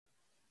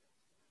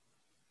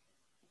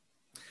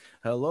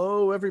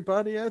Hello,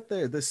 everybody out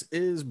there. This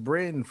is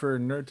Bryn for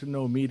Nerd to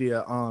Know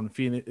Media on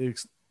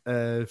Phoenix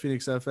FM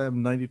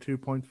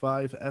 92.5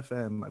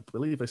 FM. I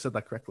believe I said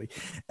that correctly.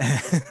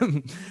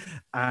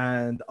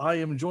 And I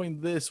am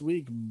joined this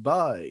week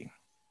by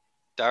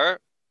Dara.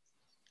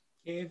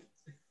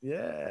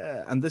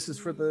 Yeah, and this is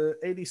for the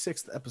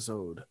 86th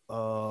episode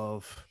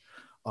of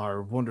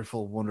our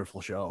wonderful, wonderful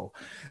show.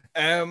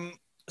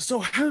 So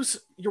how's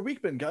your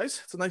week been,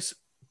 guys? It's a nice,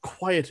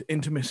 quiet,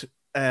 intimate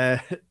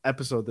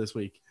episode this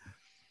week.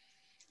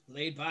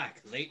 Laid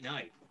back, late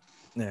night.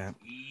 Yeah.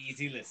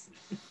 Easy listening.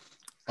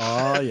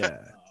 Oh, yeah.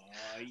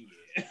 Oh,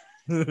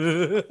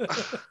 yeah.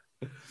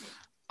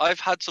 I've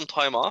had some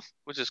time off,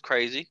 which is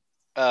crazy.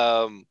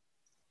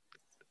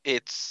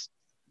 It's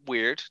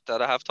weird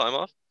that I have time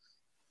off,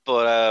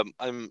 but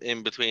I'm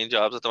in between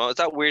jobs at the moment.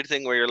 It's that weird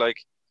thing where you're like,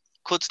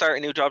 could start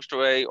a new job straight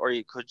away, or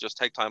you could just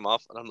take time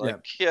off. And I'm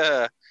like,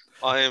 yeah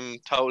I'm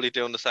totally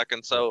doing the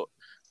second. So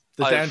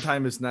the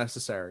downtime is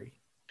necessary.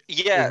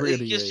 Yeah, it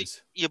really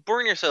is. You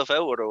burn yourself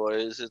out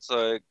otherwise. It's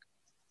like,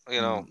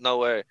 no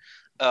way.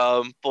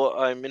 But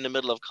I'm in the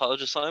middle of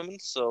college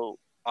assignments, so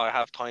I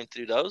have time to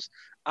do those.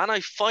 And I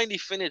finally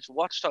finished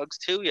Watch Dogs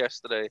 2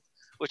 yesterday,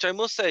 which I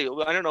must say,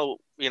 I don't know,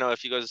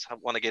 if you guys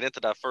want to get into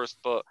that first,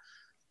 but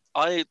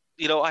I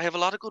have a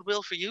lot of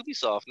goodwill for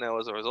Ubisoft now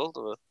as a result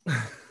of it.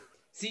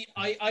 See,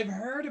 I've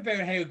heard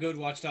about how good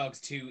Watch Dogs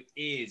 2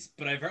 is,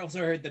 but I've also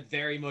heard that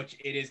very much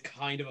it is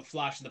kind of a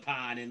flash in the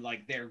pan in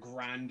like their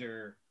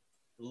grander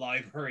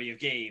library of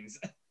games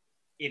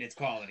in its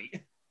quality.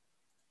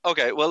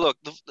 Okay, well, look,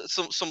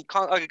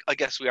 I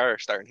guess we are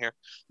starting here.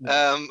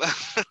 No.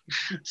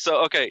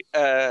 So, okay,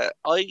 the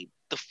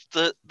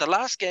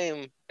last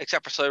game,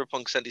 except for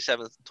Cyberpunk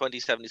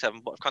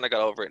 2077, but I've kind of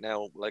got over it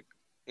now. Like,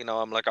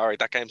 I'm like, all right,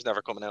 that game's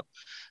never coming out.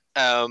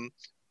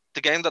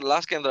 The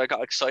last game that I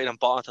got excited and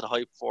bought into the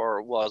hype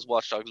for was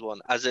Watch Dogs 1.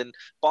 As in,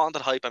 bought into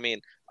the hype, I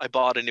mean, I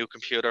bought a new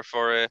computer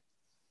for it.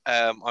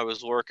 I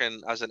was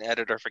working as an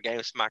editor for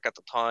GameSmack at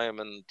the time,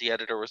 and the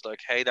editor was like,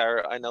 "Hey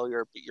there, I know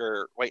you're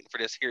waiting for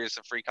this. Here's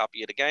a free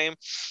copy of the game."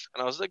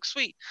 And I was like,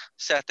 "Sweet."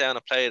 Sat down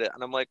and played it,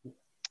 and I'm like,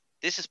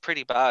 "This is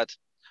pretty bad."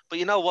 But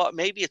you know what?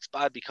 Maybe it's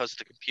bad because of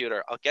the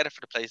computer. I'll get it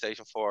for the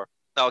PlayStation 4.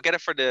 No, I'll get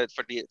it for the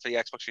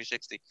Xbox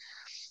 360.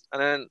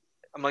 And then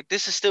I'm like,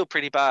 "This is still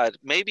pretty bad.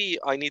 Maybe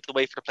I need to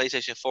wait for the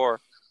PlayStation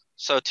 4."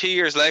 So 2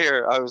 years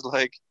later, I was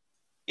like,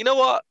 "You know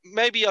what?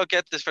 Maybe I'll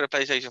get this for the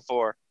PlayStation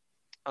 4."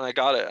 And I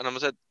got it, and I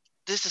was like,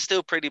 "This is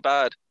still pretty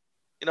bad,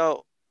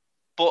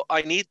 but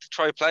I need to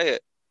try play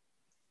it."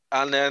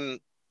 And then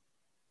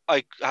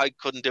I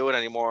couldn't do it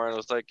anymore, and I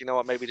was like, "You know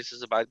what? Maybe this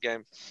is a bad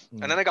game."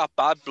 And then I got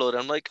Bad Blood,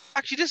 and I'm like,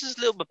 "Actually, this is a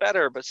little bit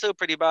better, but still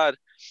pretty bad."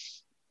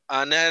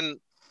 And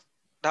then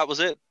that was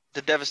it.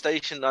 The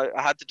devastation. I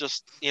had to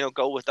just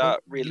go with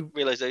that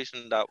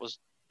realization that was.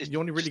 You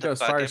only really got as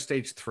far as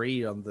stage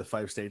 3 on the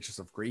 5 stages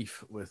of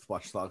grief with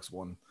Watch Dogs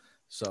 1,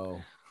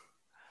 so.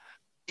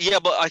 Yeah,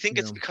 but I think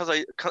it's because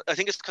I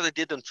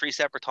did them 3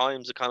 separate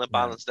times. It kind of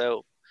balanced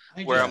out.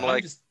 I'm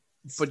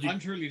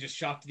truly just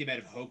shocked at the amount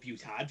of hope you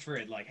had for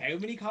it. Like, how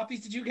many copies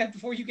did you get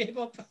before you gave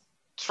up?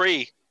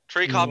 3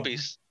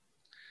 copies.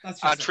 That's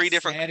just and 3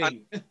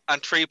 different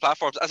and 3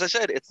 platforms. As I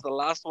said, it's the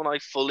last one I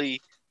fully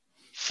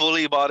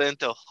bought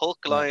into, hook,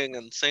 line,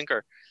 and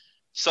sinker.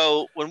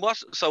 So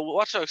Watch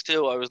Dogs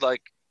 2, I was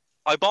like,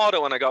 I bought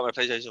it when I got my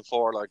PlayStation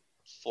 4 like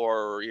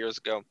 4 years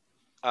ago.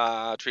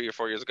 3 or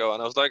 4 years ago,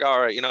 and I was like, all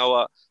right, you know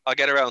what, I'll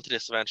get around to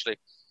this eventually.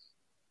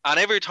 And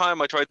every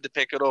time I tried to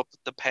pick it up,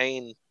 the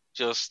pain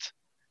just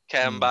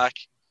came back.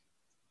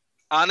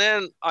 And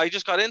then I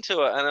just got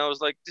into it, and I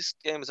was like, this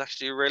game is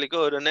actually really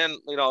good. And then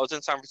I was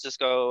in San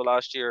Francisco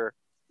last year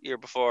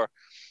before,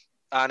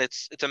 and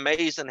it's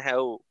amazing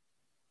how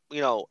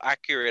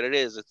accurate it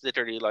is. It's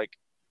literally like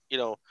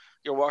you're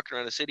walking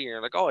around the city and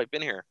you're like, oh, I've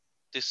been here,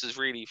 this is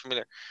really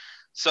familiar.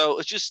 So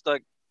it's just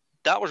like,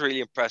 that was really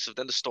impressive.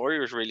 Then the story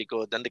was really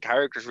good. Then the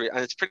characters and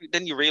it's pretty.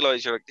 Then you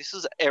realize you're like, this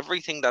is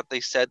everything that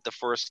they said the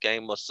first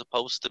game was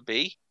supposed to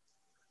be,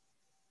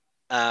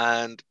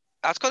 and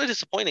that's kind of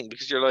disappointing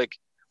because you're like,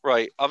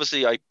 right.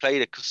 Obviously, I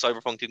played it because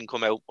Cyberpunk didn't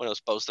come out when it was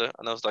supposed to,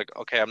 and I was like,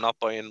 okay, I'm not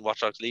buying Watch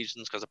Dogs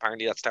Legions because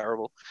apparently that's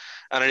terrible,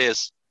 and it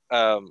is.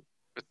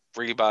 It's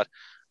really bad,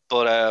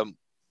 but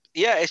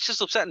yeah, it's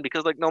just upsetting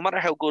because like no matter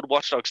how good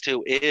Watch Dogs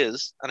 2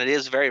 is, and it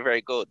is very, very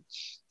good,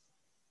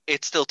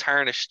 it's still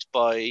tarnished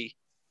by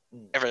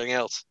everything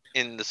else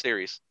in the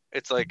series.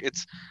 It's like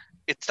it's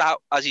that,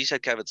 as you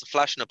said, Kev, it's a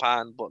flash in the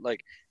pan, but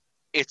like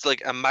it's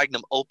like a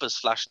magnum opus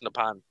flash in the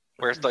pan,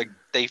 where it's like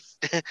they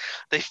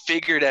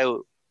figured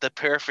out the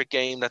perfect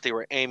game that they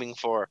were aiming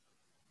for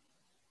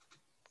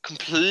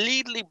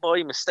completely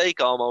by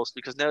mistake almost,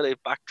 because now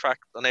they've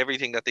backtracked on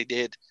everything that they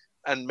did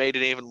and made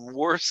an even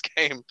worse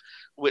game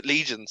with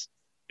Legions,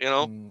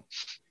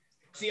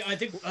 See, I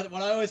think what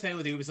I always found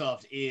with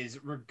Ubisoft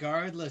is,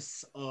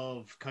 regardless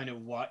of kind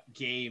of what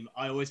game,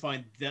 I always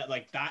find that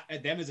like that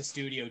them as a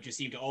studio just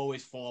seem to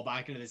always fall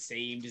back into the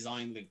same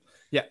design.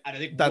 Yeah, and I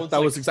think that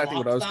was exactly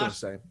what I was going to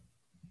say.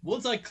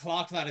 Once I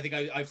clocked that, I think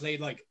I played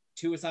like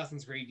 2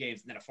 Assassin's Creed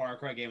games and then a Far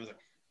Cry game. I was like,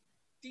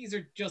 these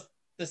are just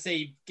the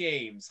same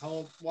games.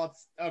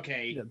 What's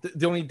okay? Yeah,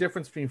 the only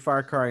difference between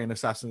Far Cry and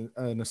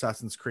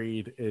Assassin's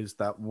Creed is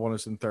that one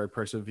is in third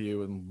person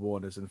view and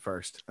one is in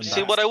first. And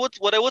See, what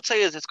I would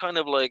say is it's kind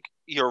of like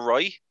you're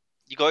right.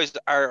 You guys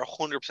are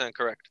 100%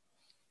 correct.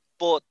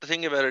 But the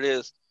thing about it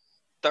is,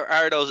 there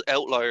are those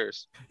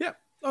outliers. Yeah.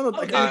 Oh,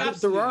 no,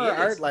 there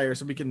are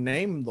outliers and we can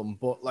name them,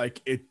 but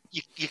like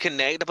you can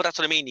name them, but that's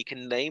what I mean. You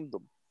can name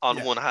them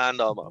on one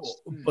hand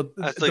almost. But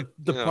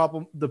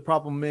the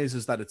problem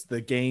is that it's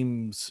the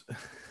games.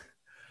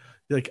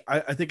 Like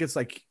I think it's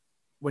like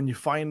when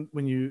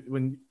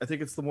I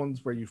think it's the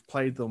ones where you've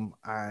played them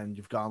and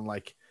you've gone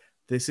like,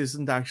 this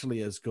isn't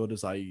actually as good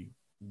as I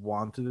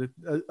wanted it,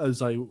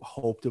 as I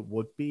hoped it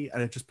would be,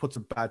 and it just puts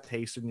a bad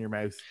taste in your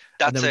mouth.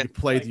 And then when you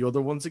play the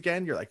other ones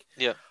again, you're like,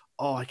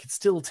 oh, I can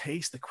still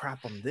taste the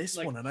crap on this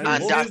one, and I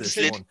love this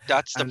one.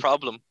 That's the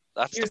problem.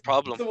 That's the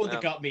problem. The one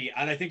that got me,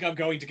 and I think I'm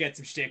going to get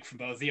some shtick from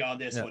both of you on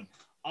this one.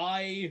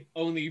 I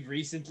only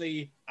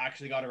recently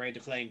actually got around to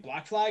playing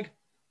Black Flag.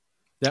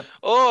 Yep.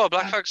 Oh,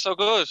 Black Flag's so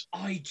good.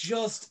 I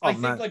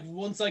think like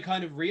once I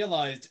kind of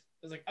realized,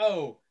 I was like,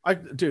 oh, I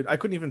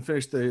couldn't even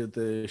finish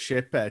the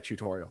ship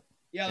tutorial.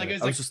 Yeah, like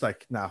I was just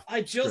like, nah.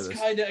 I just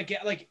kind of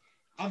get like,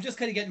 I'm just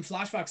kind of getting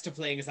flashbacks to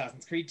playing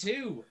Assassin's Creed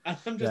 2, and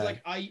I'm just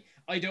like, I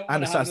don't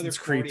want to have another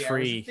 40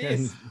 Creed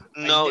 3.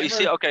 No, you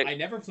see, okay, I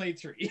never played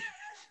 3.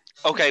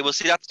 Okay, well,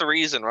 see, that's the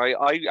reason, right?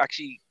 I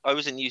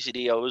was in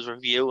UCD. I was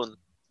reviewing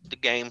the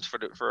games for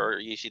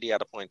UCD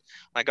at a point.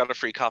 I got a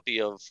free copy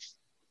of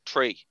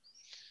 3,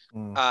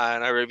 and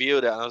I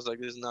reviewed it. And I was like,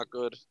 "This is not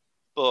good,"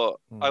 but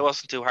I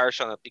wasn't too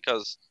harsh on it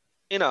because,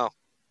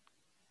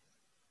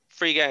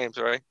 free games,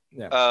 right?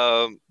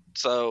 Yeah.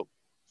 So,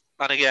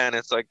 and again,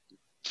 it's like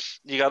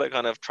you got to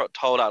kind of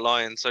toe that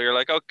line. So you're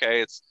like,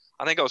 okay,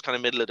 I think I was kind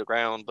of middle of the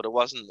ground, but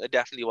it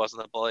definitely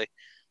wasn't a buy.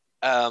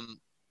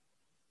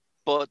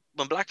 But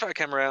when Black Flag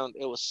came around,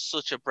 it was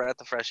such a breath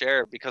of fresh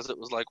air because it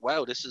was like,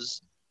 wow, this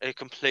is a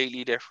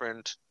completely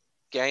different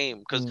game.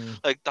 Because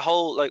like the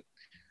whole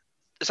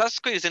Assassin's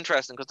Creed is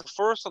interesting because the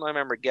first one I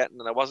remember getting,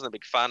 and I wasn't a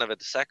big fan of it.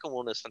 The second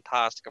one is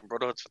fantastic, and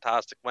Brotherhood's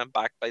fantastic. Went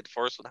back, played the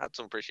first one, had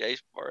some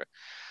appreciation for it.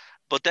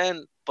 But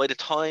then by the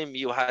time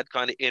you had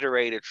kind of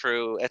iterated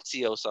through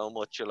Ezio so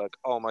much, you're like,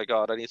 oh my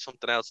God, I need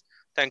something else.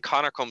 Then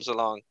Connor comes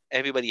along.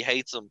 Everybody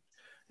hates him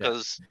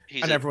because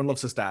everyone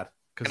loves his dad.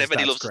 And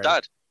everybody loves his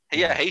dad.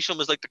 Yeah, Haysham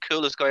is like the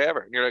coolest guy ever.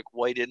 And you're like,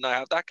 why didn't I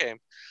have that game?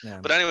 Yeah.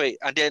 But anyway,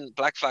 and then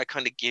Black Flag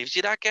kind of gives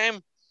you that game.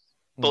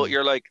 But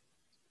you're like,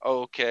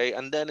 okay.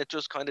 And then it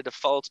just kind of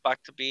defaults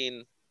back to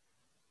being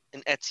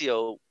an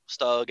Ezio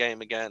style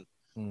game again.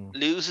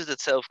 Loses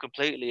itself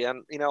completely.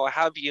 And, I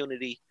have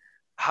Unity.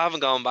 I haven't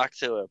gone back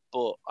to it.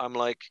 But I'm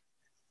like...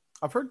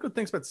 I've heard good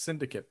things about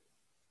Syndicate.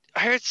 I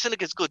heard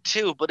Syndicate's good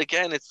too, but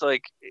again, it's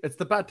like... It's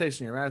the bad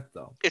taste in your mouth,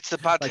 though. It's the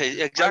bad taste.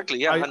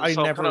 Exactly, I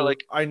never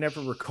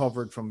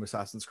recovered from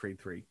Assassin's Creed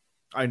 3.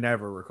 I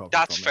never recovered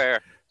That's from fair.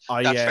 It.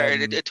 That's fair.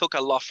 It took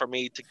a lot for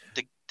me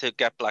to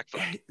get Black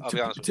Flag. I'll be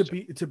honest with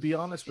you. To be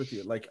honest with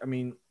you, like, I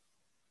mean,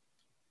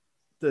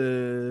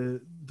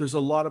 there's a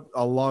lot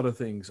of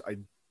things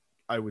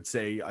I would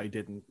say I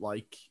didn't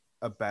like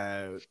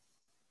about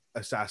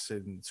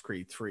Assassin's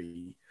Creed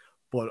 3.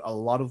 But a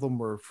lot of them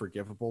were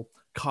forgivable.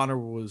 Connor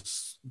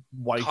was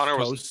white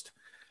toast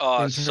in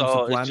terms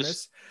of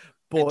blandness.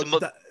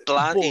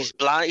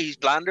 He's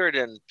blander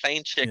than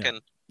plain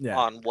chicken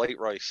on white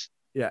rice.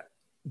 Yeah.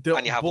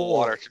 And you have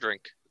water to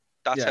drink.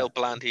 That's how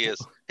bland he is.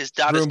 His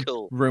dad is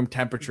cool. Room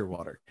temperature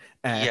water.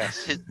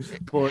 Yes.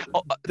 But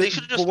they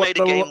should have just made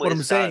a game with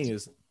his dad.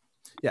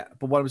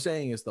 But what I'm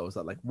saying is though, is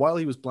that like while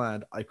he was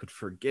bland, I could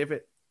forgive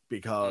it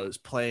because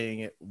playing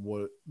it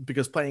for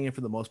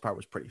the most part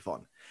was pretty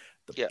fun.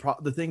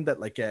 The thing that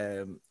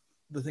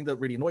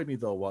really annoyed me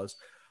though was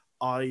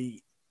I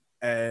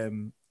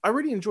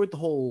really enjoyed the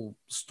whole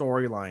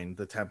storyline,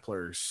 the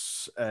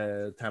Templars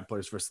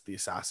versus the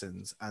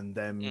Assassins, and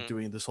them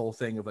doing this whole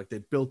thing of like they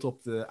built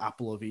up the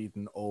Apple of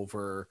Eden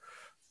over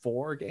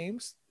 4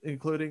 games,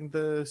 including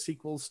the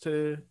sequels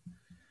to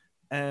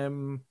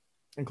Assassin's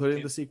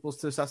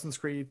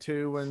Creed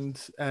 2 and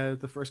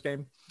the first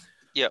game.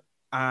 Yep.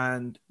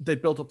 And they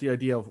built up the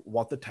idea of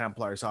what the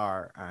Templars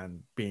are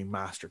and being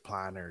master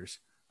planners,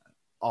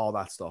 all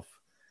that stuff.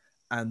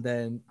 And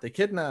then they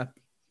kidnap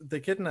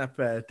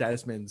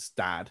Desmond's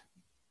dad,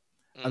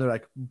 and they're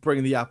like,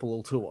 bring the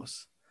apple to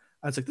us.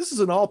 And it's like, this is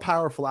an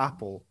all-powerful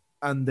apple,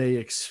 and they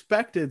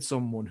expected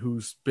someone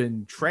who's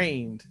been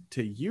trained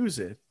to use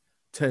it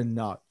to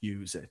not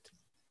use it.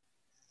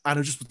 And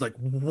it just was like,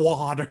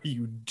 what are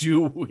you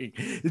doing?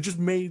 It just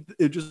made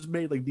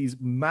like these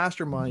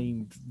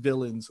mastermind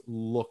villains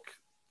look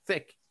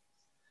thick,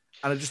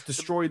 and it just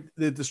destroyed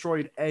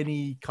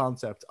any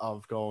concept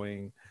of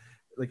going,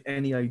 like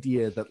any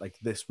idea that like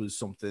this was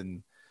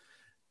something.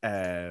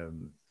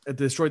 It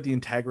destroyed the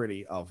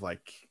integrity of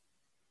like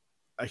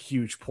a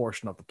huge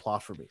portion of the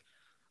plot for me.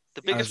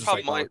 The biggest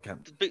problem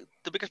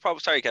the biggest problem.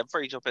 Sorry, Kev,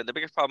 before you jump in, the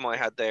biggest problem I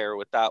had there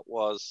with that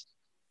was,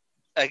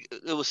 it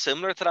was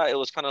similar to that. It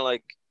was kind of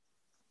like,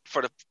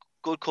 for the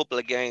good couple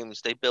of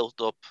games, they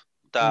built up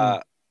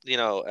that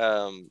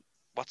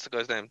what's the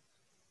guy's name?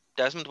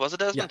 Desmond, was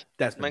it Yeah, Desmond?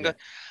 Desmond. Main guy?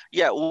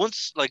 Yeah,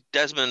 once like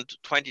Desmond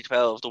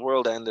 2012, the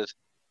world ended,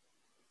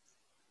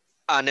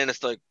 and then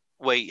it's like,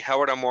 wait, how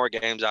are there more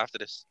games after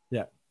this?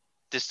 Yeah.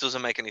 This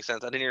doesn't make any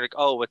sense. And then you're like,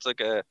 oh, it's like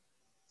a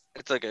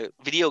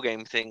video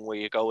game thing where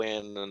you go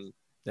in and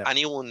Yeah.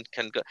 anyone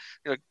can go.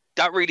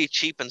 That really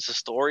cheapens the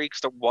story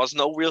because there was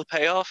no real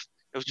payoff.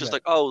 It was just Yeah.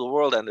 like, oh, the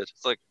world ended.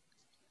 It's like,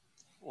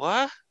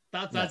 what?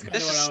 That's Yeah. kind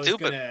This of is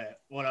stupid.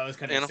 what I was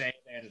kind You of know? saying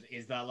about it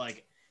is that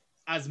like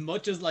as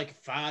much as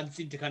like fans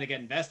seem to kind of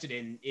get invested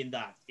in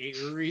that, it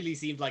really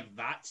seemed like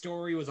that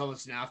story was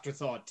almost an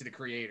afterthought to the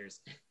creators.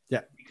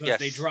 Yeah. Because Yes.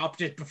 they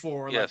dropped it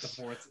before like the Yes.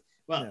 fourth,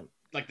 well, Yeah.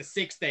 like the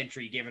sixth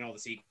entry, given all the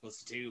sequels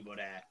to two, but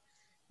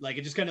like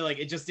it just kind of like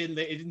it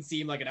didn't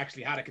seem like it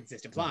actually had a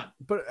consistent plan.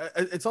 But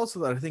it's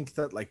also that I think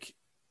that like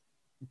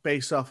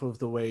based off of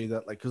the way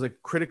that like because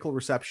like critical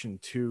reception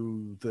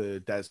to the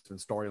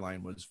Desmond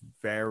storyline was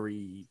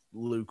very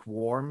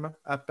lukewarm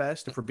at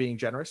best, if we're being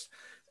generous.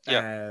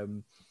 Yeah.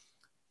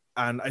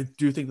 And I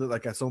do think that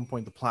like at some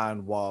point the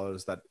plan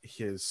was that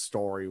his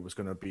story was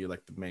going to be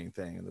like the main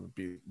thing, and it would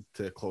be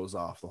to close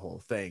off the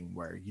whole thing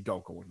where you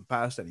don't go in the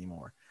past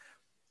anymore.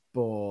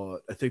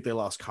 But I think they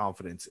lost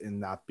confidence in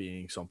that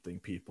being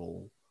something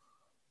people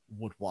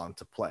would want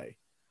to play.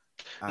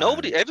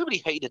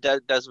 Everybody hated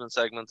Desmond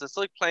segments. It's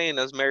like playing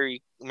as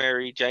Mary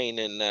Jane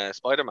in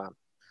Spider-Man.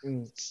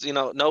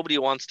 Nobody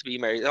wants to be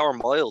Mary or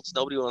Miles.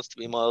 Nobody wants to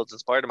be Miles in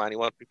Spider-Man. You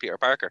want to be Peter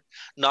Parker.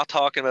 Not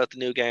talking about the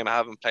new game. I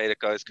haven't played it,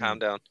 guys. Calm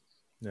down.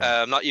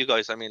 Yeah. Not you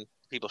guys. I mean,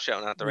 people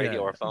shouting at the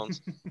radio or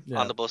phones Yeah.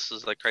 on the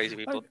buses like crazy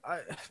people.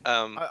 I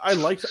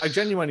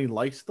genuinely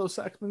liked those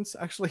segments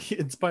actually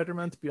in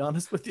Spider-Man, to be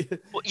honest with you.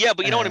 But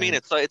you know what I mean.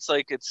 It's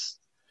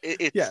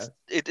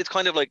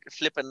kind of like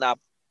flipping that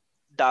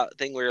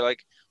thing where you're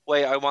like,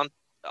 wait,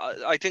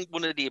 I think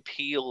one of the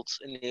appeals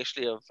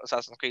initially of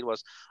Assassin's Creed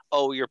was,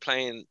 oh, you're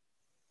playing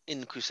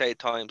in Crusade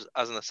times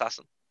as an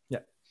assassin. Yeah.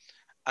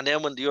 And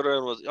then when the other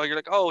one was, oh, you're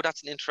like, oh,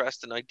 that's an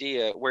interesting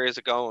idea. Where is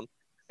it going?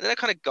 And then it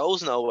kind of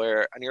goes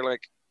nowhere, and you're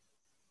like,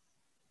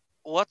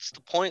 what's the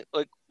point?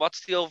 Like,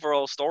 what's the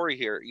overall story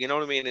here? You know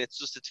what I mean?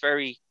 It's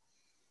very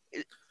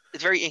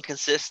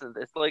inconsistent.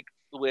 It's like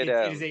with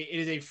it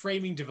is a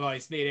framing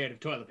device made out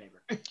of toilet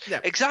paper. Yeah,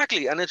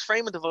 exactly, and it's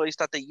framing device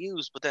that they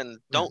use but then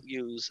don't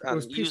use. It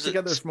was pieced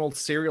together from old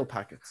cereal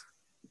packets.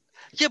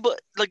 Yeah, but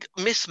like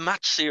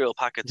mismatched cereal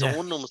packets. And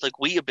one of them was like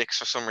Weetabix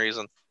for some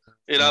reason.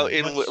 You know,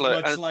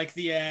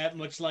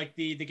 much like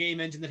the game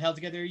engine that held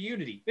together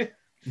Unity.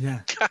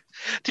 Yeah.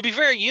 To be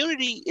fair,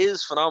 Unity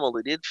is phenomenal.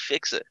 They did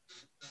fix it,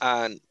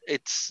 and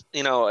it's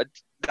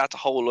that's a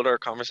whole other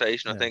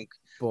conversation. I think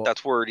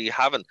that's worthy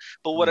having.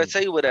 But what I'd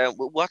say with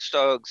Watch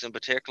Dogs in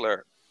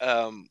particular,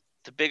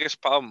 the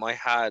biggest problem I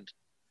had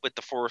with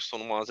the first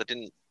one was it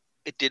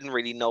didn't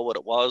really know what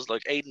it was.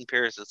 Like Aiden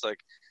Pierce, it's like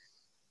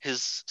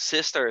his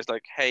sister is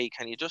like, "Hey,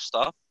 can you just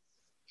stop?"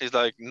 He's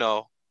like,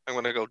 "No, I'm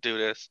gonna go do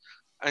this,"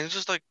 and it's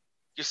just like,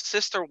 your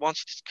sister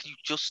wants you to, can you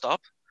just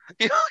stop?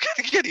 Can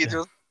you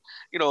just,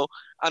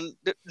 and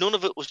none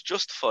of it was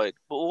justified.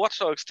 But with Watch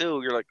Dogs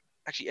 2, you're like,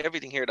 actually,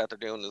 everything here that they're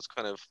doing is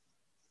kind of,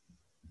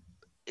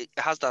 it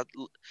has that.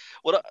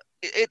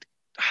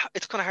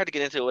 It's kind of hard to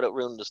get into without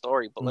ruining the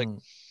story, but like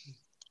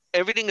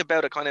everything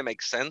about it kind of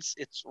makes sense.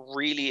 It's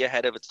really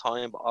ahead of its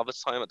time, but of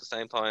its time at the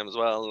same time as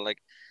well. And like,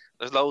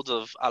 there's loads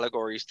of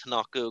allegories to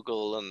not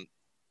Google and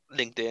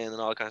LinkedIn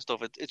and all that kind of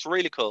stuff. It's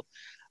really cool.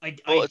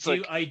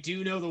 I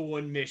do know the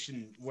one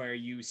mission where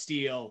you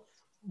steal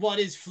what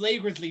is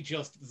flagrantly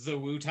just the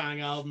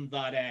Wu-Tang album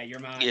that your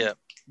man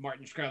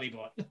Martin Shkreli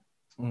bought.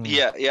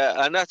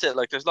 Yeah, and that's it.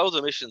 Like, there's loads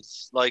of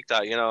missions like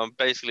that, and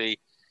basically,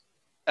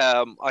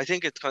 I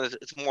think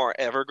it's more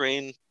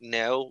evergreen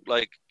now,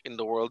 like in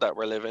the world that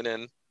we're living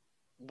in,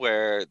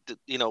 where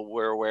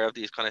we're aware of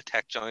these kind of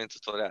tech giants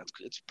and stuff like that.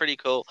 It's pretty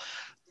cool,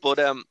 but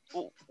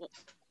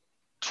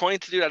trying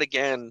to do that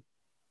again.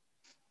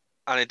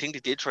 And I think they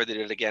did try to do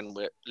it again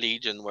with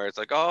Legion, where it's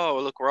like, oh,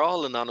 look, we're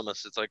all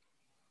anonymous. It's like,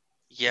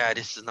 yeah,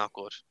 this is not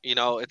good.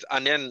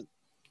 And then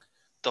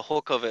the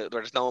hook of it,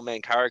 there's no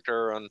main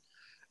character. And,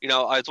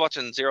 I was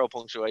watching Zero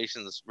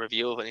Punctuation's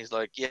review of it, and he's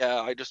like,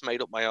 yeah, I just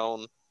made up my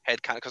own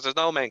headcanon, because there's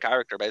no main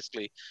character,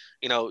 basically.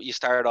 You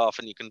start off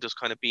and you can just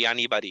kind of be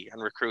anybody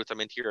and recruit them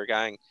into your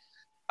gang.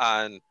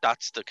 And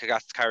that's the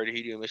character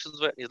he do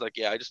missions with. And he's like,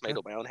 yeah, I just made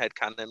up my own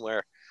headcanon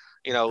where,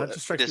 that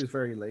just strikes me as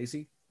very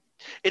lazy.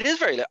 It is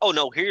very. Oh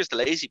no! Here's the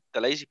lazy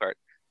part.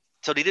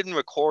 So they didn't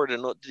record,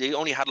 and they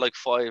only had like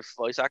 5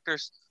 voice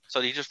actors. So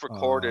they just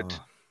recorded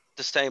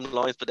the same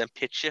lines, but then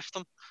pitch shift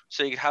them.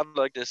 So you could have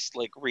like this,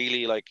 like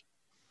really like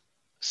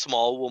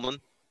small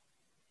woman,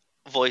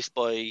 voiced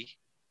by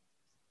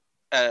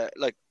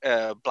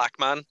black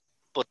man,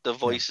 but the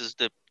voice is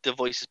the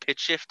voice is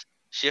pitch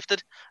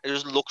shifted. It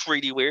just looks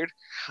really weird.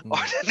 Or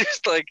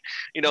there's like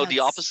the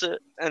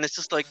opposite, and it's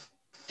just like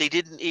they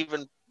didn't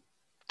even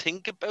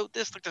think about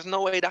this. Like, there's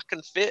no way that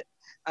can fit,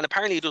 and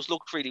apparently it just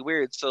looked really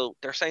weird. So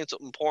they're saying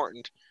something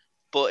important,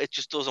 but it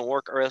just doesn't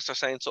work, or else they're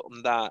saying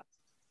something that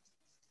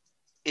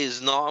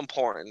is not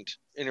important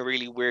in a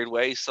really weird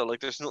way. So like,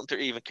 there's nothing to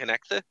even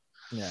connect it.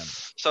 Yeah.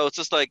 So it's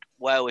just like,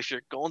 wow, if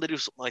you're going to do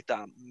something like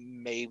that,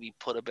 maybe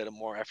put a bit of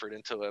more effort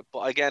into it.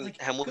 But again,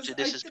 Like, how much of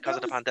this is because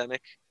of the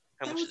pandemic?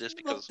 How much of this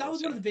because that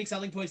was one of the big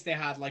selling points they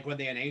had, like when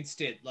they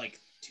announced it like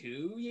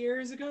 2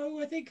 years ago,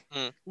 I think.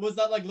 Was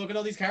that like, look at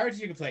all these characters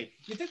you can play.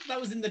 You think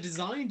that was in the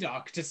design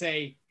doc to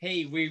say,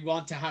 hey, we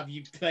want to have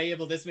you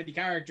playable this many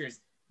characters.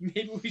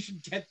 Maybe we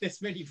should get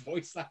this many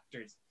voice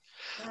actors.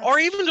 Or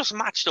even just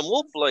match them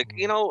up, like,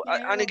 you know.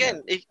 Yeah. And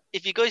again,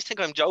 if you guys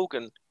think I'm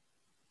joking,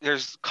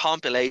 there's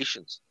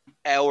compilations,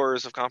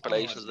 hours of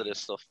compilations of this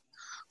stuff,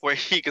 where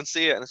you can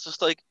see it, and it's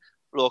just like,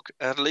 look,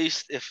 at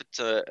least if it's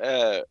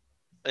a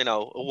you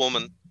know, a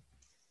woman,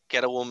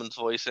 get a woman's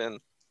voice in,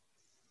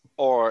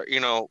 or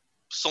you know,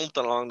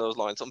 something along those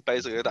lines, something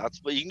basically that.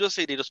 But you can just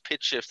see they just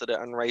pitch shifted it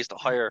and raised it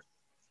higher,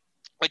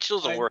 which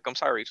doesn't work. I'm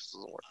sorry, it just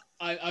doesn't work.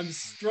 I'm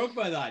struck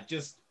by that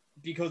just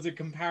because of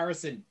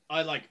comparison.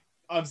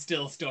 I'm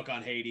still stuck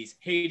on Hades.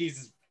 Hades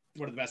is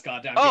one of the best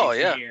goddamn games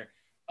of the year.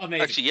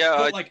 Amazing. Actually, yeah.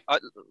 But, like,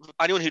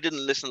 anyone who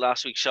didn't listen to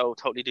last week's show,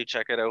 totally do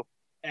check it out.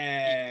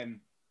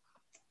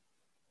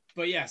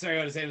 But yeah, sorry,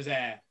 what I was saying was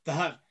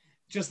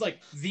just like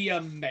the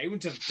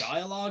amount of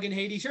dialogue in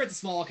Hades. Sure, it's a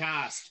small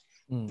cast,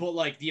 but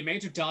like the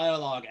amount of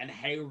dialogue and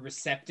how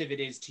receptive it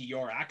is to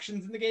your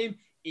actions in the game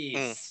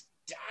is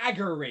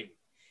staggering.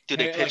 Do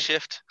they pitch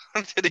shift?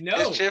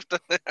 No. Pitch shift?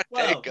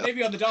 Well,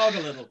 maybe on the dog a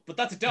little, but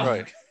that's a dog.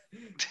 Right.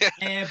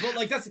 But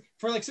like, that's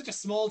for like such a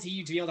small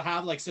team to be able to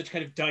have like such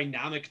kind of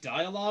dynamic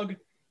dialogue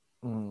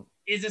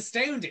is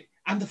astounding.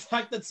 And the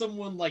fact that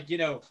someone like, you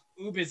know,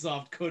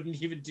 Ubisoft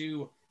couldn't even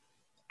do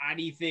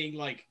anything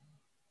like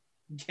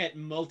get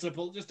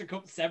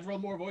several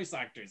more voice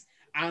actors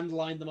and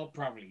line them up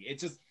properly. It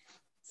just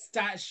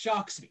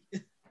shocks me.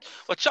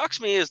 What shocks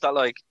me is that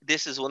like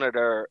this is one of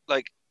their,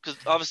 like, because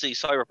obviously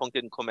Cyberpunk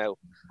didn't come out,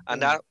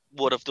 and that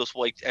would have just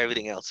wiped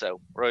everything else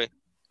out, right?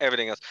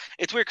 Everything else.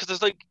 It's weird because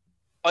there's like,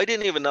 I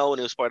didn't even know a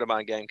new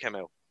Spider-Man game came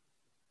out.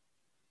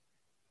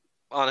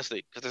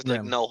 Honestly, because there's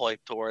like no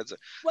hype towards it.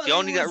 Well,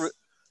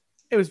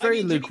 it was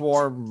very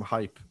lukewarm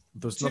hype.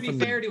 There's nothing. To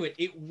be fair to it,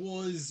 it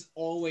was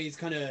always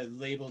kind of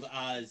labeled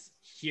as,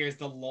 here's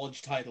the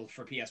launch title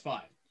for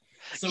PS5.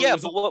 So yeah,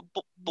 but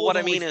what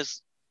I mean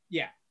is,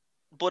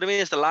 what I mean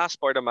is the last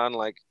Spider-Man,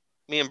 like,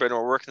 me and Brendan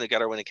were working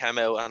together when it came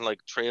out, and like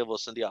 3 of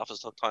us in the office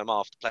took time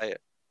off to play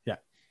it. Yeah.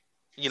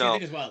 You know,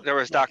 there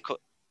was like, that.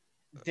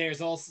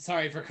 There's also,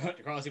 sorry for cutting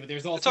across you, but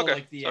there's also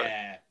like the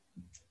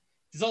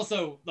there's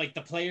also like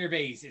the player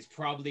base is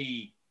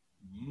probably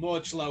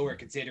much lower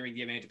considering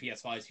the amount of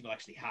PS5s people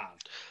actually have.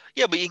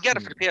 Yeah, but you get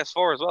it for the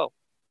PS4 as well.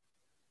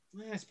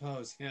 I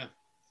suppose, yeah.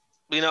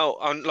 You know,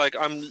 I'm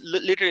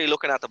literally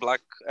looking at the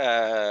Black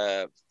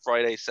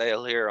Friday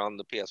sale here on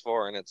the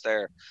PS4, and it's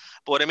there.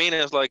 But what I mean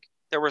is, like,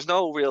 there was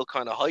no real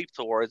kind of hype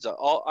towards it,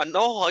 and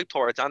no hype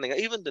towards anything.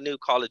 Even the new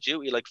Call of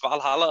Duty, like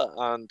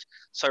Valhalla and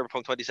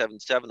Cyberpunk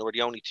 2077, were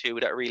the only two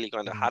that really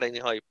kind of had any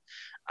hype.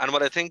 And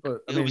what I think,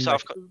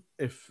 Ubisoft, like,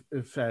 if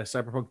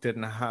Cyberpunk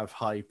didn't have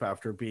hype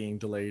after being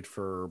delayed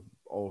for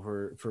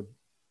over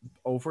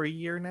a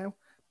year now,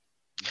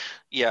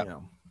 yeah. You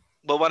know.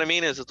 But what I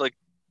mean is, it's like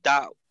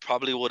that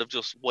probably would have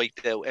just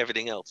wiped out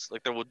everything else.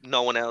 Like,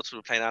 no one else would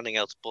be playing anything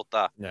else but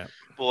that. Yeah.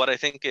 But what I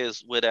think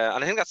is and I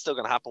think that's still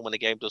going to happen when the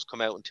game does come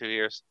out in 2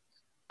 years.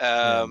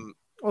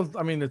 Well,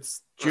 I mean,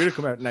 it's due to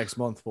come out next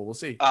month, but we'll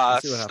see.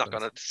 It's not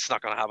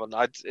gonna happen.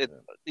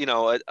 You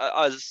know,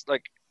 I was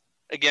like,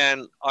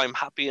 again, I'm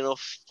happy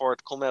enough for it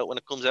to come out when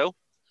it comes out.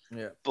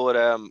 Yeah.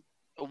 But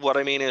what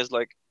I mean is,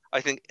 like,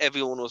 I think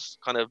everyone was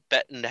kind of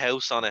betting the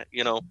house on it,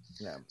 you know.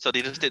 Yeah. So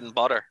they just didn't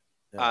bother.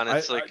 Yeah. And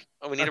it's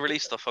we need to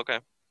release stuff. Okay.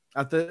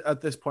 At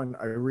this point,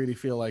 I really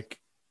feel like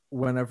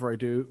whenever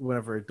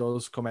it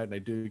does come out and I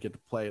do get to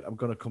play it,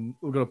 we're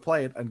gonna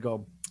play it and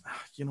go,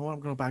 you know what, I'm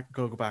gonna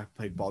go back and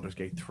play Baldur's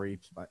Gate 3,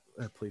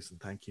 please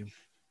and thank you,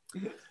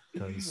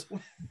 because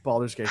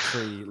Baldur's Gate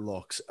 3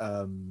 looks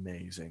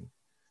amazing.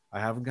 I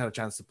haven't got a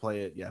chance to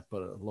play it yet,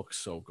 but it looks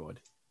so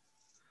good.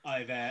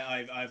 I've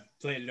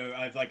played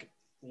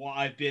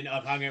it.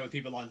 I've hung out with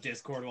people on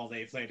Discord while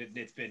they've played it, and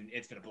it's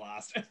been a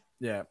blast.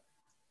 Yeah.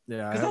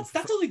 Yeah, because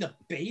that's only the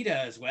beta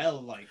as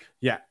well. Like,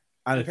 yeah,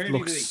 and it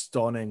looks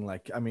stunning.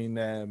 Like, I mean,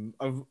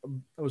 I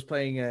was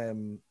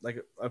playing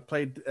I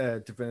played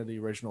Divinity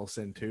Original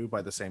Sin 2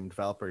 by the same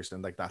developers,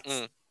 and like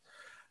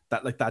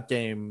that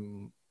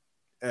game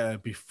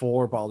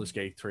before Baldur's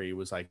Gate 3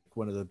 was like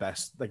one of the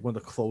best, like one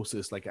of the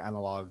closest like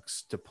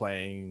analogs to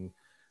playing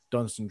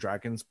Dungeons and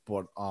Dragons,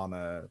 but on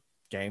a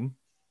game,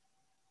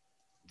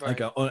 right.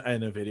 Like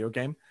in a video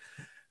game.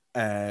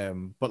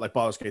 But like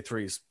Baldur's Gate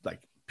 3 is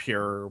like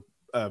pure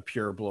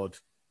blood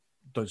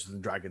Dungeons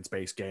and Dragons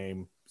based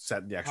game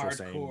set in the actual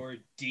hardcore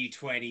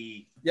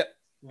D20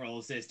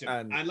 roll system,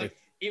 and like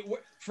it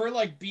for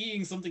like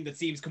being something that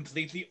seems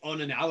completely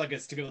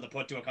unanalogous to be able to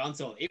put to a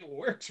console, it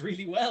works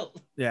really well.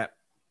 Yeah,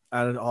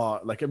 and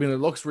like, I mean, it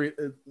looks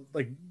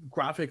like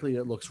graphically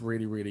it looks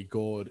really, really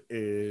good.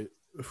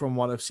 From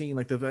what I've seen,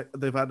 like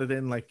they've added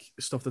in like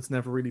stuff that's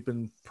never really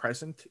been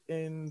present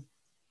in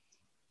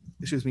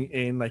excuse me,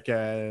 in like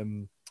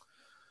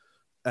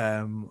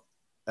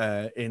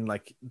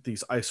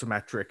these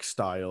isometric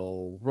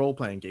style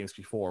role-playing games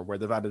before, where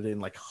they've added in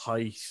like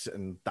height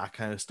and that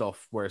kind of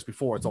stuff, whereas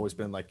before it's always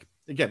been like,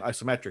 again,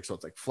 isometric, so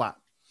it's like flat,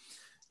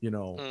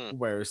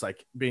 whereas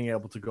like being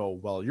able to go,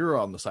 well, you're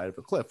on the side of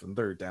a cliff and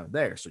they're down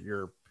there, so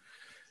you're,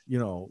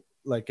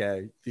 like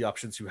the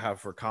options you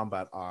have for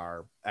combat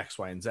are X,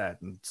 Y, and Z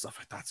and stuff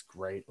like that's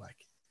great. Like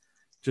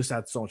just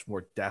adds so much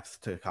more depth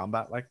to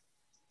combat. Like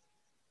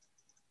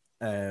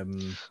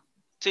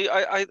See,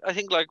 I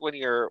think like when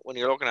you're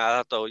looking at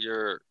that though,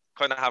 you're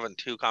kind of having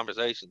two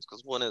conversations,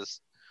 because one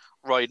is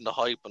riding the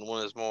hype and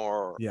one is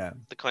more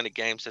the kind of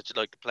games that you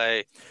like to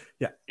play.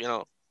 Yeah.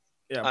 Yeah,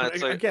 and but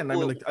it's like, again, I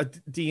mean, like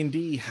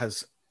D&D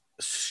has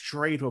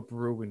straight up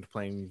ruined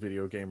playing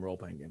video game role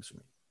playing games for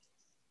me,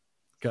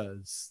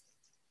 because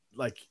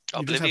like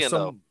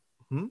Oblivion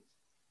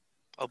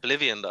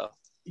Oblivion though.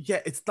 Yeah,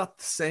 it's not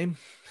the same.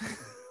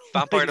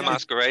 Vampire the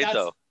Masquerade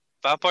though.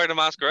 Vampire the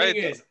Masquerade.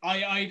 Thing is,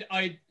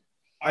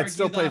 I'd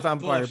still play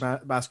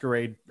Vampire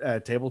Masquerade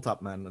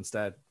Tabletop Man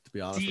instead, to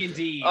be honest.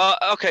 D&D.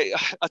 Okay,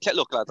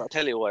 look, lads, I'll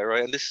tell you why,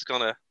 right? And this is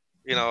gonna,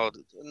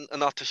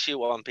 not to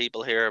shoot on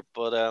people here,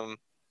 but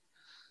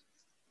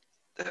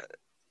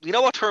you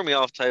know what turned me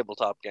off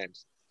tabletop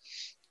games?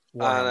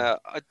 Warhammer.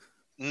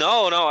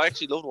 And I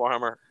actually loved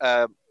Warhammer.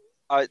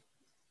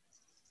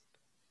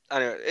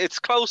 Anyway, it's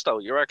close though.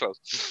 You're right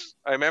close.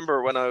 I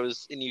remember when I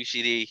was in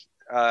UCD.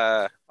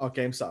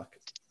 GameStop.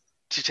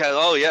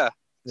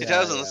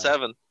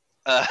 2007.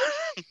 I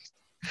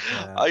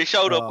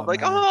showed up. I'm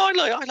like, man.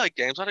 I like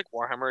games. I like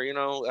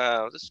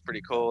Warhammer. This is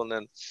pretty cool. And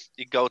then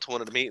you go to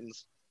one of the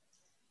meetings,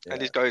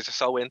 and these guys are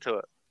so into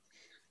it,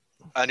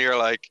 and you're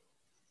like,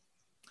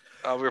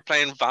 we were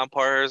playing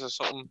vampires or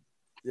something.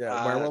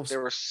 Yeah, werewolves.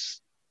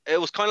 It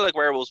was kind of like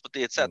werewolves, but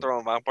they had set their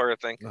own vampire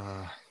thing.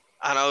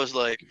 And I was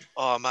like,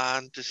 oh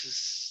man,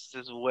 this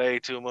is way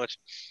too much.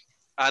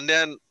 And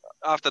then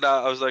after that,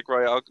 I was like,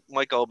 right, I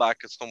might go back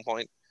at some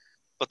point.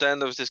 But then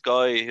there was this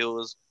guy who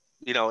was,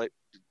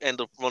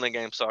 ended up running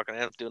GameStop, and I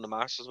ended up doing the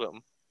Masters with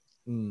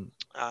him.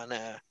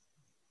 And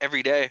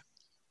every day,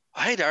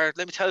 hey Darren,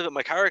 let me tell you about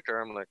my character.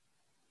 I'm like,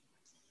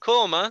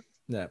 cool, man.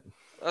 Yeah.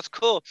 That's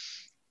cool.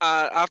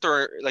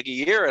 After like a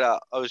year of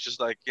that, I was just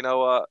like, you know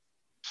what?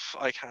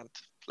 I can't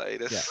play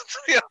this.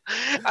 Yeah.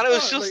 And it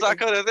was just that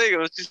kind of thing. It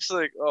was just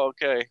like, oh,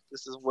 okay,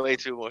 this is way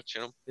too much,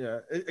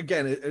 Yeah.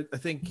 Again, I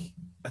think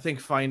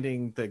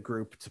finding the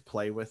group to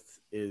play with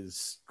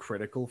is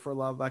critical for a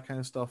lot of that kind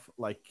of stuff.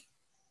 Like,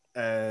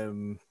 I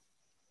mean,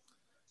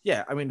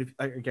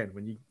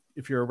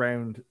 if you're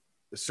around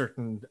a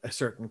certain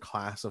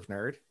class of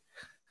nerd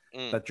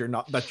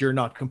that you're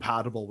not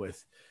compatible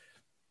with,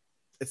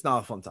 it's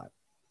not a fun time.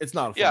 It's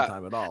not a fun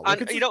time at all.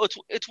 And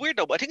it's weird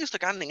though, but I think it's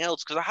like anything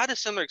else, because I had a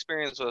similar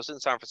experience when I was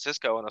in San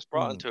Francisco, and I was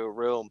brought into a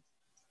room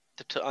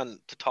to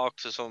talk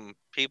to some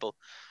people,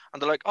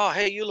 and they're like, oh,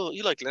 hey, you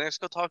like Linux,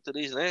 go talk to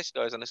these Linux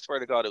guys. And I swear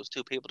to God, it was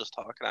two people just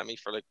talking at me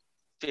for like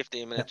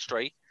 15 minutes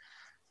straight.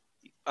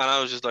 And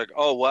I was just like,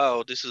 oh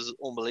wow, this is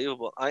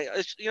unbelievable. And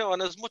as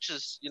much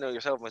as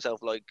yourself and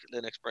myself like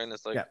Linux, Brain,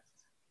 it's like,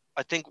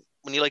 I think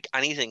when you like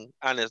anything,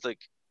 and it's like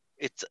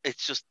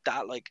it's just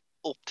that like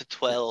up to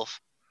 12,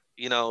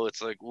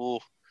 it's like, whoa.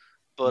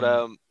 But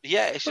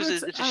it's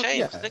just it's a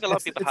shame. I think a lot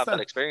of people have that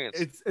experience.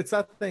 It's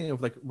that thing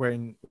of like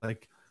when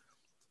like,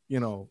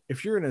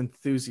 if you're an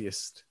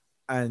enthusiast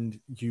and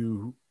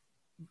you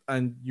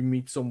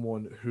meet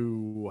someone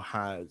who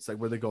has like,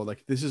 where they go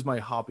like, this is my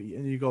hobby,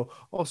 and you go,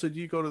 oh, so do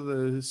you go to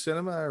the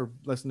cinema or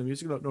listen to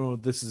music? No,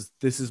 this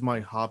is my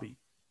hobby.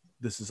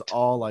 This is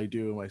all I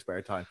do in my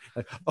spare time.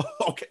 Like, oh,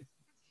 okay.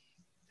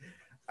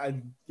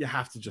 And you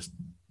have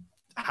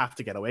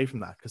to get away from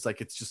that, because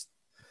like it's just,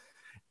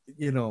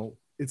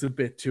 it's a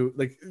bit too,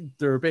 like,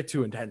 they're a bit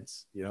too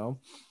intense, Yeah.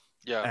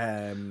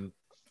 And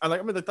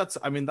like,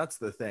 that's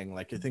the thing.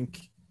 Like, I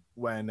think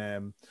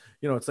when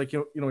it's like,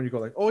 when you go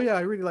like, oh yeah,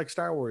 I really like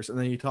Star Wars, and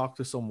then you talk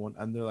to someone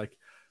and they're like,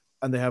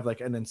 and they have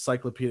like an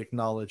encyclopedic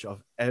knowledge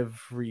of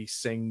every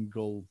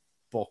single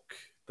book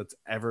that's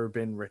ever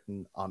been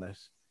written on it,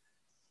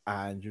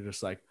 and you're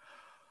just like,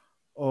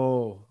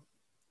 oh,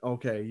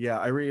 okay, yeah,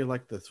 I really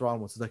like the Thrawn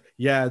ones. It's like,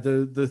 yeah,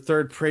 the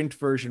third print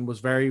version was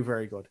very,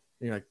 very good.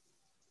 And you're like,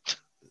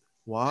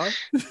 what?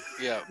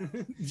 Yeah.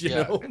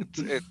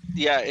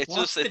 It's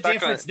What's just the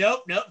difference.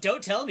 Nope,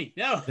 don't tell me.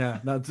 No. Yeah,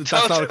 no, that's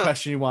not a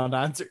question you want to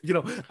answer.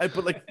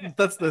 But like,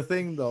 that's the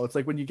thing though. It's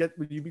like when you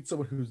meet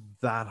someone who's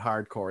that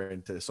hardcore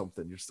into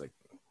something, you're just like,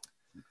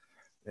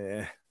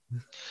 eh.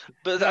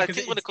 But I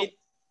think when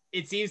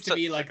it seems to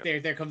be like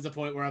there comes a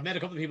point where I've met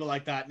a couple of people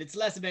like that, and it's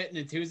less about an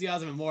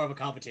enthusiasm and more of a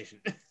competition.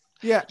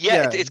 Yeah.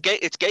 It's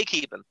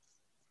gatekeeping.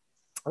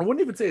 I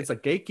wouldn't even say it's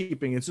like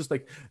gatekeeping. It's just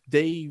like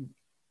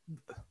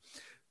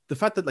the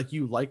fact that like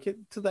you like it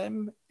to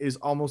them is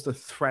almost a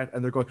threat,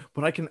 and they're going,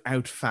 but I can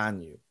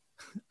out-fan you.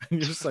 And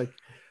you're just like,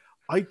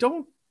 I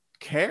don't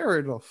care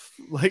enough.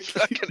 Like,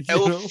 I can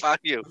out-fan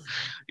you.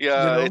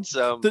 Yeah, it's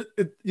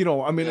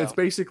it's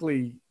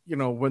basically you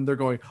know, when they're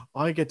going,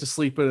 I get to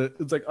sleep in it.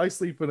 It's like, I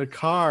sleep in a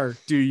car.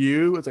 Do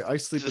you? It's like, I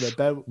sleep in a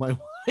bed with my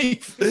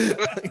wife.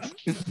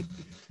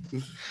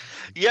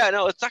 Yeah,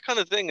 no, it's that kind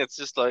of thing. It's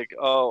just like,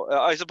 oh,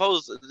 I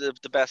suppose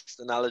the best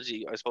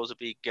analogy, I suppose, would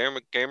be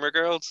gamer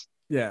girls.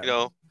 Yeah. You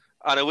know,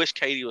 and I wish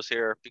Katie was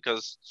here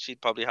because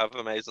she'd probably have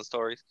amazing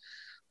stories.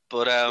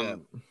 But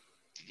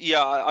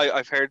yeah,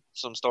 I've heard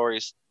some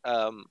stories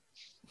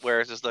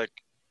where it's just like,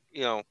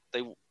 you know,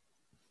 they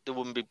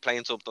wouldn't be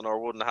playing something or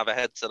wouldn't have a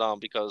headset on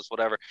because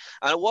whatever.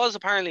 And it was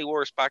apparently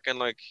worse back in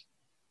like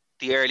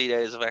the early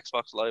days of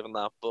Xbox Live and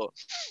that, but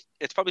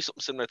it's probably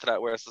something similar to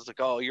that where it's just like,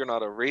 oh, you're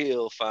not a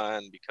real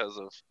fan because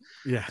of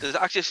Actually,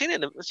 I've seen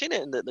it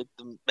in the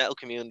metal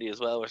community as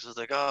well, where it's just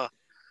like, oh,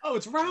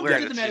 it's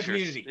rampant in the metal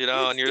community. You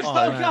know, and you're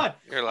God,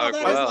 you're like,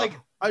 that is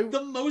like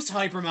the most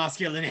hyper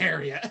masculine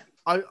area.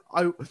 I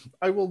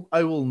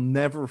will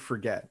never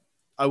forget.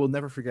 I will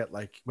never forget,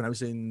 like, when I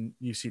was in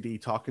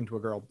UCD talking to a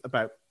girl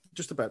about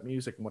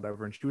music and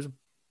whatever, and she was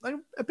like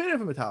a bit of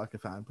a Metallica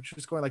fan, but she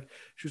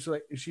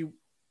she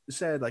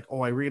said like,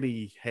 oh, I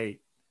really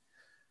hate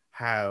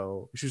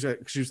how she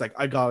was like,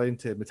 I got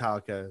into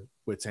Metallica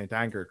with Saint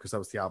Anger because that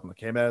was the album that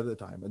came out at the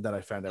time, and then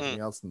I found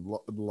everything else and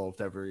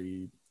loved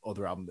every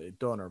other album they'd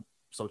done, or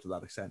so to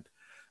that extent.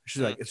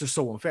 She's like, it's just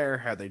so unfair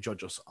how they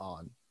judge us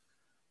on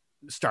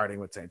starting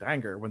with Saint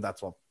Anger when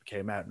that's what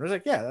came out. And I was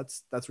like, yeah,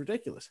 that's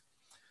ridiculous.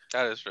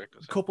 That is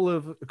ridiculous. A couple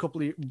of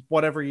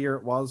whatever year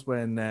it was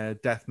when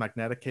Death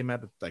Magnetic came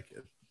out, like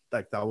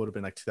that would have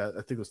been like I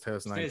think it was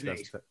 2009,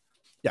 2010.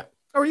 Yeah,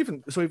 or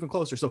even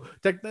closer. So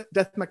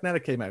Death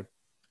Magnetic came out.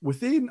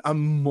 Within a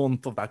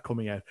month of that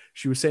coming out,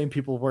 she was saying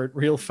people weren't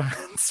real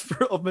fans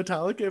of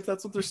Metallica if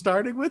that's what they're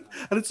starting with,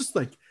 and it's just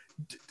like,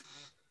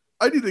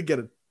 I need to get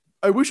it.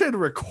 I wish I had a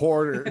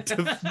recorder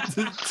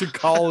to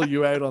call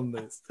you out on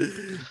this,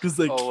 because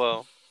like, oh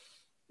well,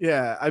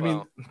 yeah, I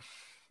mean,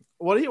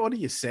 what do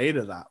you say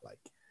to that? Like,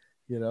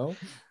 you know,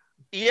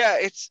 yeah,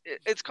 it's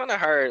kind of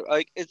hard.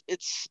 Like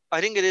it's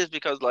I think it is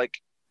because like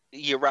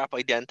you wrap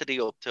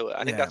identity up to it.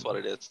 I think that's what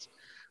it is,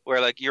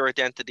 where like your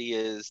identity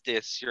is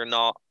this, you're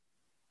not.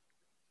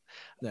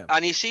 Yeah.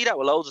 And you see that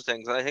with loads of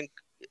things, and I think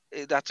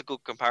that's a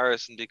good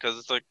comparison because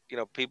it's like, you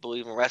know, people,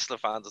 even wrestling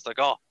fans, it's like,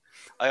 oh,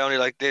 I only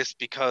like this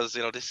because,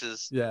 you know, this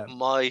is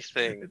my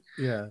thing.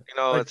 Yeah. You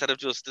know, like, instead of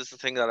just this is the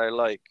thing that I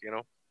like, you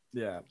know.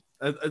 Yeah.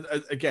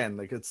 Again,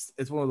 like it's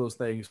one of those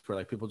things where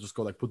like people just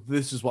go like, but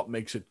this is what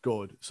makes it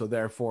good. So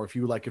therefore, if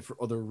you like it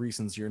for other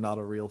reasons, you're not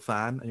a real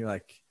fan. And you're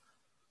like,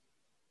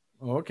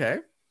 okay,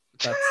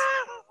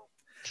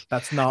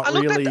 that's not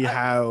really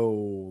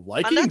how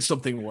liking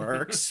something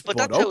works.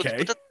 But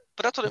okay.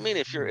 But that's what I mean.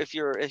 If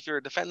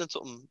you're defending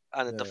something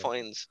and it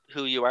defines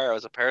who you are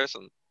as a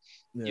person,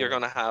 you're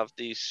gonna have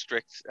these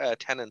strict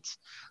tenets,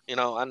 you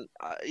know. And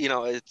you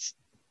know, it's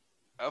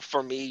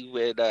for me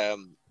with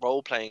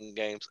role playing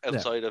games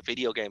outside of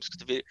video games,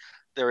 because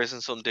there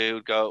isn't some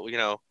dude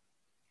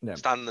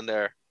standing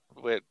there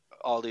with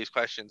all these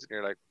questions, and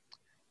you're like,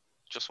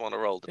 just want to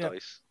roll the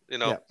dice, you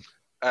know.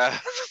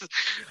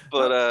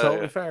 But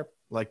totally fair.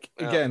 Like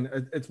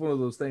again, it's one of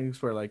those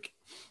things where like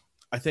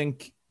I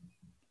think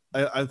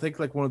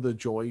like one of the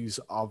joys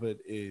of it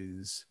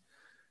is,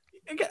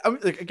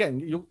 again,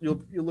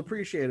 you'll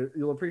appreciate it.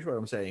 You'll appreciate what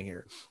I'm saying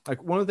here.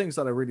 Like one of the things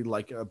that I really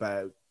like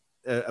about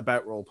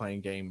role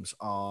playing games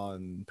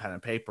on pen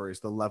and paper is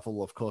the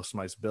level of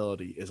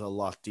customizability is a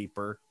lot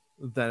deeper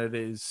than it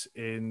is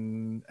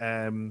in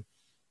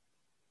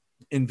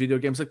video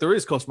games. Like there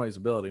is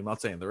customizability. I'm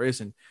not saying there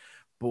isn't,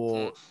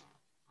 but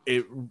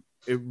it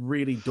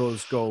really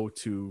does go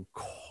to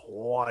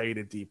quite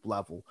a deep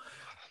level.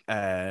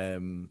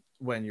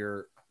 When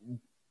you're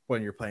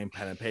playing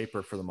pen and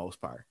paper for the most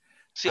part.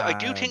 See, I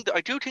do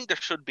think there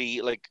should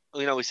be, like,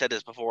 you know, we said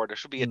this before, there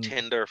should be a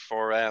Tinder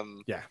for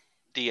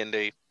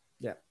D&D.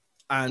 Yeah.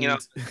 And you know,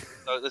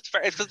 so it's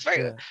very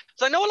because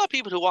I know a lot of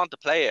people who want to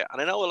play it,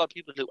 and I know a lot of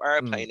people who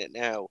are playing it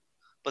now.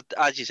 But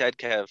as you said,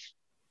 Kev,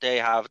 they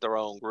have their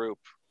own group.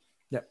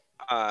 Yeah.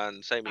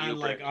 And same with you. And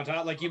like on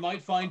top, like you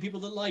might find people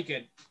that like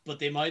it, but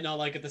they might not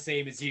like it the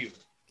same as you.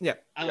 Yeah.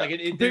 And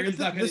like there is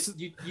that kind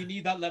of, you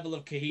need that level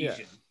of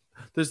cohesion. Yeah.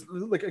 There's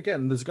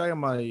a guy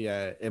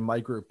in my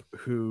group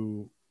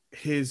who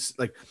he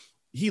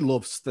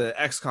loves the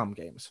XCOM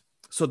games,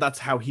 so that's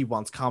how he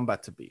wants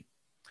combat to be,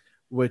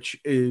 which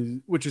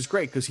is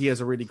great because he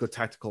has a really good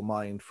tactical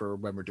mind for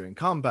when we're doing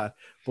combat.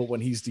 But when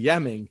he's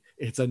DMing,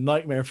 it's a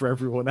nightmare for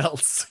everyone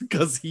else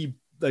because he's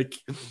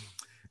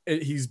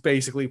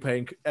basically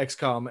playing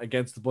XCOM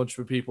against a bunch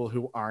of people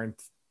who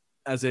aren't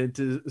as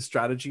into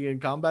strategy and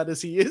combat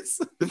as he is.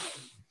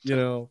 You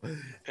know,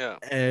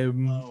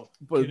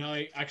 but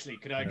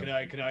could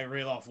I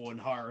reel off one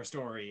horror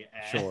story?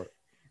 Sure.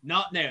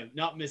 Not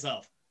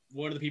myself.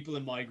 One of the people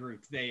in my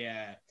group,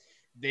 they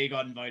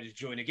got invited to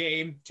join a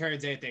game.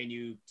 Turns out they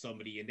knew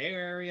somebody in their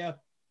area,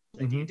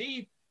 like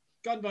D&D.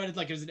 Got invited,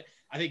 like it was.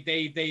 I think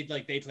they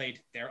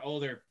played. They're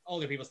older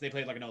people, so they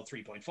played like an old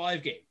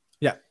 3.5 game.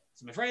 Yeah.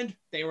 So my friend,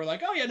 they were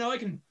like, oh yeah, no, I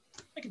can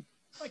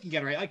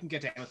get right. I can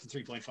get down with the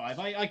 3.5.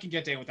 I can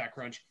get down with that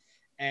crunch.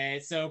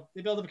 So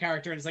they build up a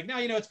character, and it's like, no,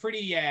 it's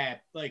pretty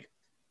like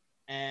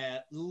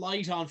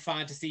light on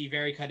fantasy,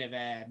 very kind of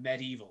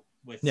medieval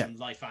with some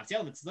light fantasy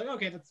elements. It's like,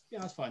 okay,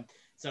 that's fun.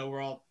 So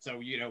we're all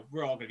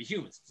gonna be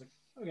humans. It's like,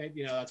 okay,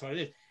 that's what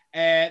it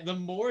is. The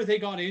more they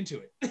got into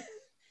it,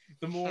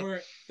 the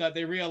more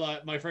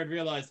that my friend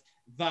realized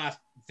that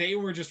they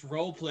were just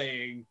role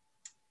playing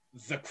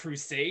the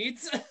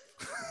Crusades.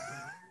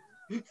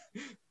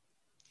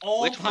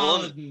 All Which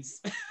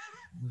paladins. One?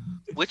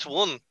 Which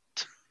one?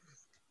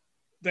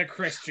 The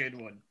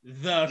Christian one.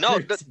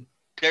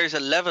 There's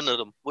 11 of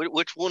them.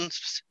 Which one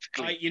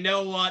specifically? You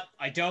know what?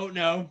 I don't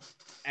know.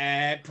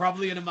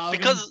 Probably an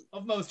amalgam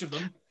of most of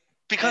them.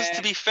 Because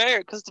to be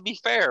fair,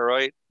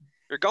 right?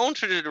 You're going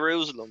to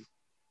Jerusalem.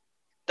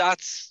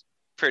 That's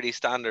pretty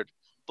standard.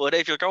 But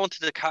if you're going to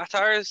the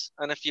Qatars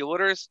and a few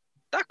others,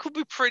 that could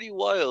be pretty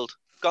wild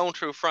going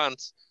through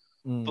France.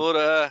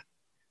 But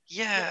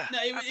yeah, no,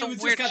 it was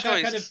just got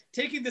that kind of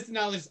taking this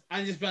knowledge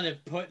and just kind of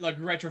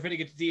retrofitting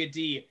it to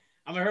D&D.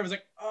 And my heart was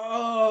like,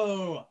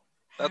 oh,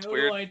 that's how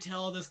weird. do I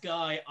tell this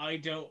guy I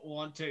don't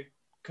want to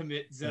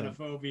commit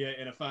xenophobia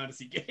in a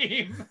fantasy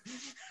game?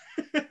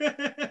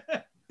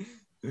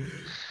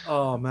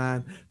 Oh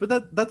man,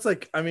 but that's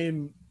like, I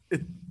mean,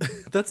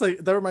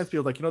 that reminds me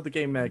of the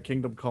game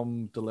Kingdom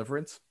Come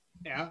Deliverance.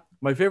 Yeah.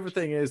 My favorite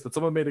thing is that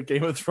someone made a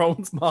Game of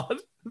Thrones mod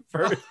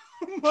for it.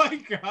 Oh my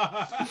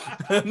god!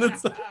 And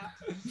it's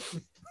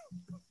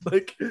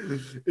like,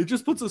 it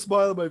just puts a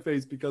smile on my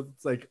face because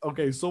it's like,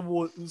 okay,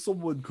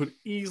 someone could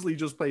easily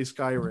just play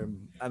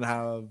Skyrim and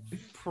have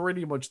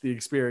pretty much the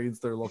experience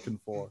they're looking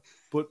for,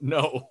 but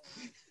no.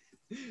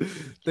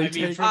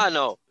 I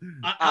know.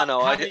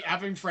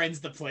 Having friends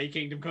that play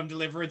Kingdom Come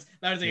Deliverance,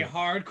 that is a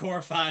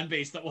hardcore fan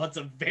base that wants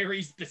a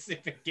very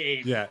specific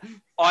game. Yeah.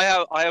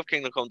 I have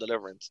Kingdom Come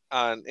Deliverance,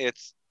 and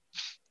it's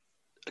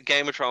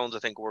Game of Thrones. I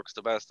think works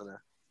the best in it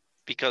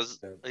because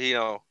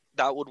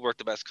that would work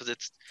the best because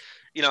it's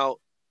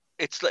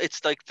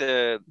it's like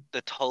the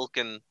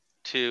Tolkien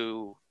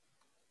to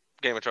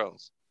Game of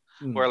Thrones,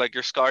 where like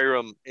your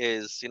Skyrim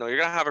is you're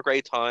gonna have a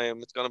great time.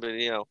 It's gonna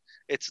be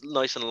it's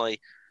nice and light.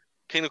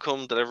 Kingdom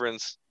Come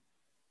Deliverance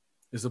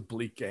is a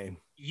bleak game.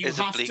 You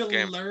have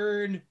to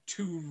learn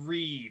to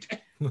read.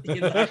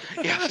 You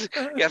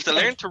have to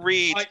learn to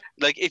read.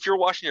 Like if you're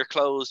washing your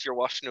clothes, you're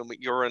washing them with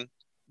urine.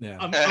 Yeah.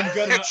 I'm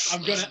gonna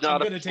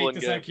take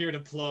this out here to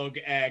plug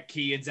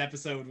Kean's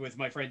episode with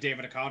my friend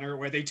David O'Connor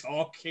where they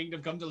talk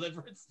Kingdom Come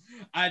Deliverance,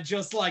 and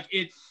just like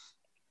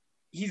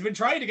he's been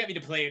trying to get me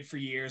to play it for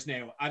years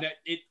now, and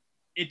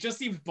it just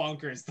seems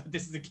bonkers that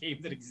this is a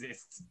game that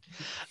exists.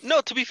 No,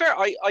 to be fair,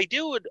 I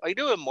do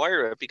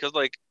admire it because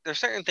like there's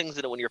certain things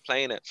in it when you're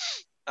playing it,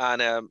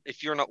 and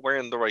if you're not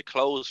wearing the right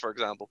clothes, for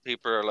example,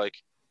 people are like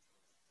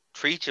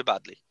treat you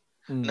badly.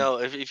 No,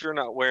 if you're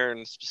not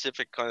wearing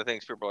specific kind of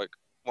things, people are like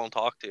won't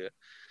talk to you.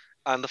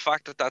 And the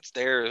fact that that's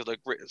there is like,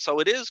 so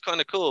it is kind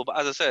of cool. But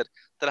as I said,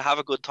 did I have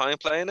a good time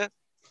playing it?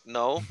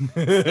 No.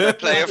 Did I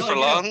play it for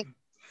long?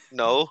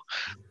 No,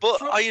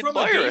 but I admire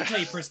from a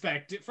gameplay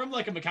perspective, from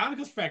like a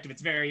mechanical perspective,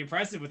 it's very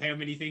impressive with how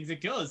many things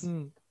it does.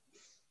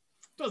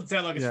 Doesn't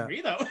sound like it's for me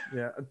though.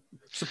 Yeah,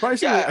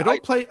 surprisingly,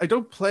 I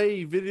don't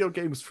play video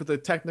games for the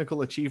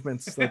technical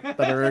achievements that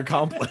are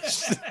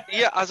accomplished.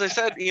 Yeah, as I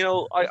said,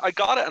 I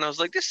got it and I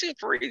was like, this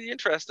seems really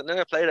interesting. And then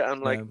I played it and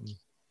I'm like,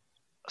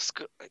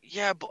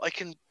 yeah, but I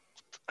can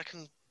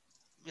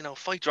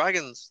fight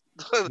dragons.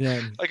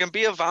 I can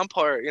be a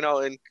vampire,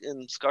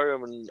 in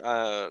Skyrim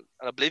and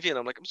Oblivion.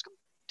 I'm like, I'm just gonna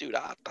do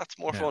that. That's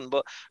more fun.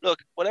 But look,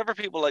 whatever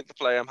people like to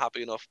play, I'm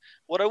happy enough.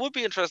 What I would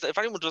be interested, if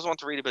anyone does want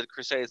to read a bit of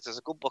Crusades, there's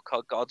a good book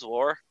called God's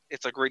War.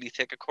 It's like really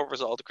thick. It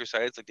covers all the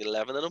Crusades, like the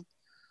 11 of them.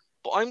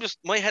 But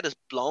my head is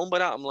blown by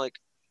that. I'm like,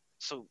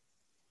 so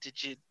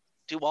did you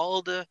do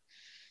all the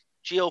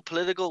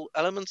geopolitical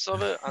elements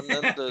of it, and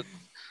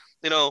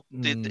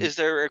then is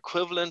there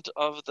equivalent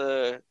of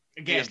the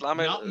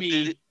Islamic? Not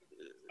me.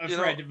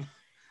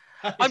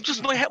 I'm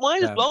just my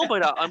mind is blown by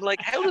that. I'm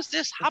like, how does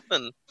this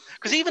happen?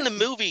 Because even the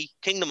movie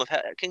Kingdom of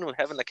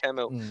Heaven that came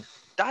out,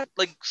 that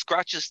like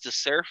scratches the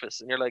surface,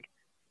 and you're like,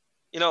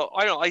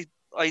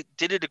 I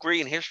did a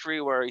degree in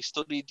history where I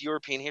studied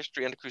European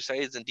history and the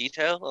Crusades in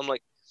detail. I'm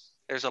like,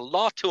 there's a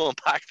lot to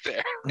unpack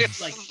there.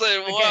 It's like,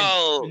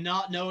 wow. Again,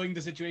 not knowing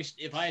the situation,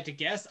 if I had to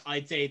guess,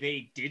 I'd say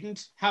they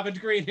didn't have a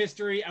degree in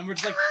history, and we're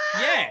just like,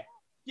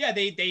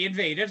 they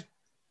invaded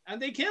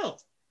and they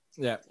killed.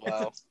 Yeah.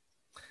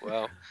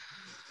 Wow.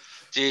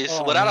 Jeez.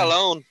 Well, that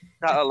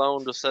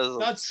alone just says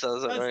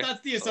it. Right?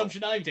 That's the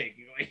assumption I'm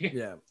taking away.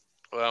 Yeah.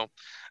 Well,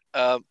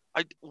 I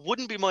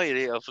wouldn't be my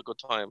idea of a good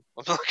time.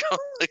 I'm not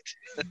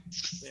gonna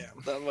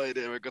not my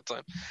idea of a good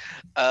time.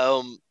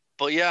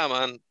 But yeah,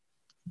 man.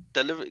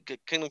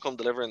 Kingdom Come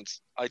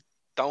Deliverance, I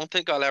don't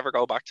think I'll ever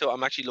go back to it.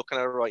 I'm actually looking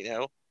at it right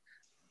now.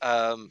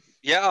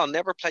 I'll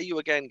never play you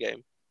again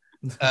game.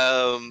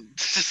 But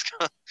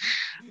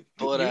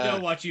you know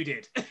what you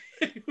did.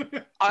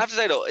 I have to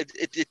say though,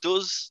 it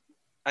does.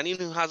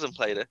 Anyone who hasn't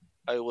played it,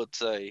 I would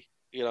say,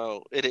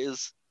 it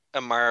is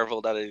a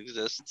marvel that it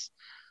exists,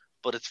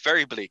 but it's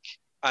very bleak,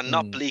 and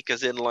not bleak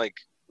as in like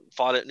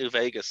Fallout New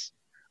Vegas,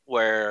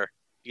 where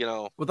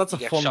Well, that's you a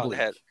get fun shot in the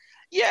bleak. head.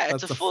 Yeah,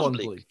 it's That's a a fun fun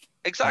bleak. bleak.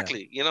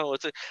 Exactly.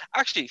 It's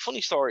actually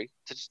funny story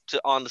to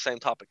on the same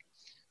topic.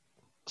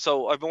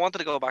 So I've been wanting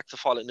to go back to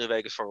Fallout New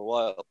Vegas for a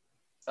while,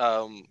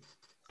 and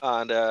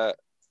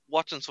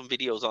watching some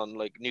videos on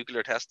like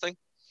nuclear testing,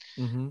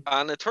 Mm-hmm.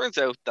 and it turns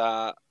out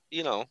that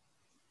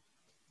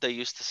they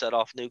used to set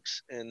off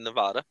nukes in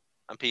Nevada,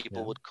 and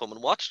people would come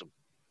and watch them.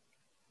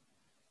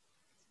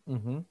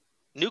 Mm-hmm.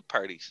 Nuke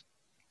parties.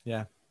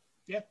 Yeah.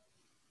 Yep.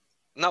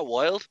 Isn't that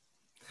wild?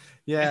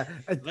 Yeah.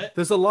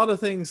 There's a lot of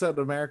things that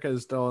America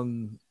has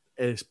done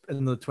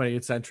in the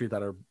 20th century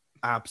that are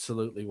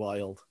absolutely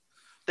wild.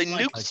 They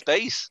nuked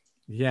space.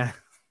 Yeah.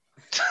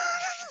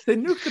 They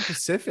nuked the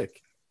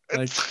Pacific.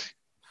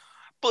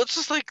 But it's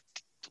just like,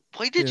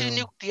 why did you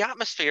nuke the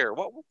atmosphere?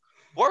 What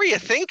were you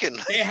thinking?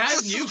 They had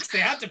nukes. They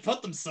had to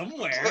put them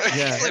somewhere.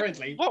 Yeah.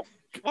 Apparently.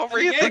 What were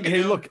you thinking?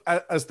 Hey, look,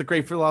 as the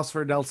great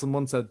philosopher Nelson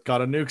once said,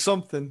 gotta nuke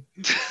something.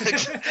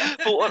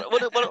 But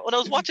when I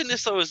was watching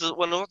this, I was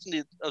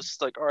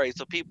just like, all right,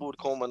 so people would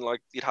come and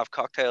like you'd have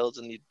cocktails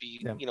and you'd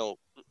be,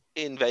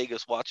 in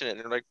Vegas watching it,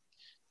 and they're like,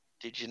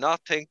 did you not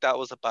think that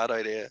was a bad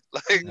idea?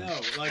 Like, no,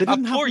 like they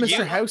didn't have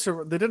Mr. House.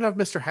 They didn't have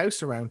Mr.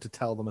 House around to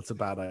tell them it's a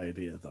bad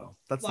idea, though.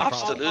 That's like, the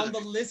problem. on the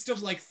list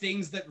of like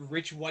things that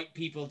rich white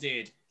people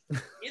did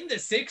in the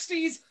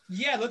 60s.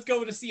 Yeah, let's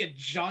go to see a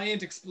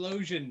giant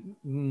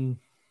explosion.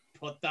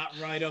 Put that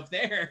right up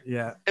there.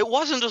 Yeah, it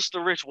wasn't just the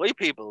rich white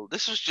people.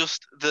 This was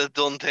just the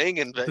done thing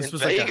in Vegas. This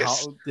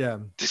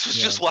was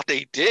just what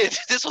they did.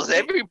 This was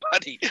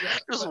everybody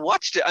just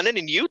watched it, and then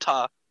in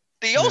Utah,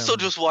 they also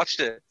just watched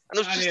it. And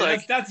it was just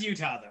like that's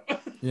Utah though.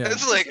 Yeah.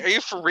 It's like, are you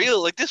for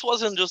real? Like, this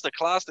wasn't just a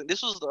class thing.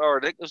 This was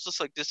it was just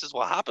like, this is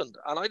what happened,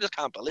 and I just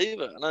can't believe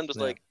it. And I'm just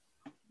like,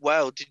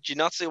 wow, did you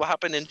not see what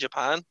happened in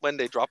Japan when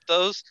they dropped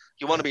those?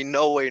 You want to be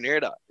nowhere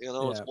near that.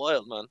 It's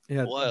wild, man.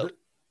 Yeah, wild.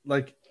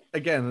 Like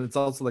again, it's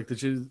also like,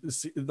 did you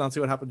not see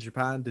what happened in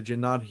Japan? Did you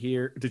not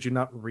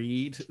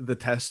read the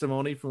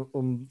testimony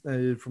from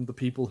the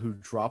people who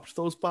dropped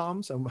those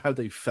bombs and how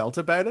they felt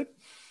about it?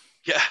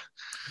 Yeah.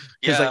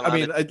 Like, I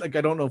mean,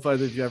 I don't know if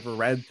either of you ever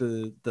read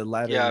the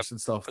letters and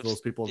stuff those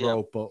people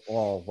wrote, but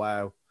oh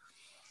wow,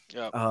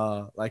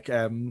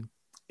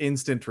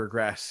 instant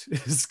regret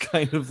is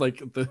kind of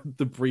like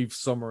the brief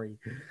summary.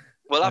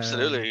 Well,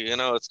 absolutely.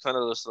 It's kind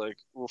of just like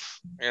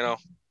oof,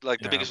 like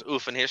the biggest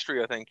oof in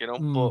history, I think.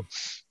 But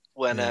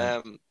when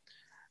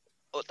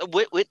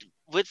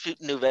with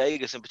New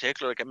Vegas in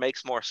particular, like, it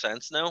makes more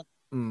sense now.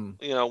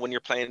 When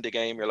you're playing the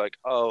game, you're like,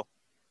 oh,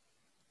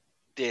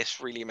 this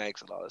really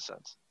makes a lot of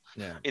sense.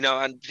 Yeah.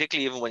 And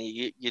particularly even when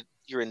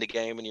you're in the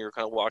game and you're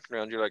kind of walking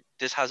around, you're like,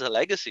 this has a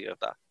legacy of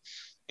that.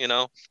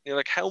 You're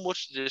like, how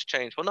much did this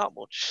change? Well, not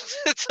much.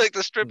 It's like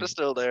the strip is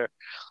still there.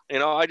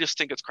 I just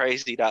think it's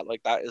crazy that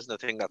like that isn't a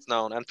thing that's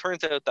known. And it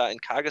turns out that in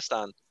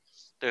Kazakhstan,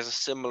 there's a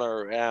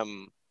similar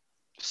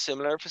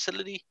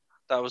facility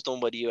that was done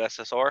by the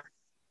USSR,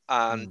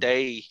 and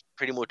they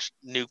pretty much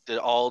nuked it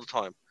all the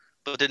time,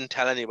 but didn't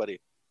tell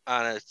anybody.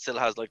 And it still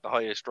has like the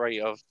highest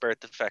rate of birth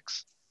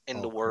defects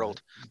in the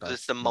world.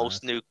 It's the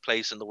most nuked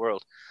place in the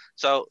world.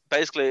 So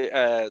basically,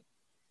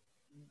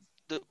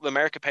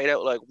 America paid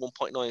out like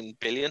 1.9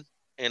 billion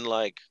in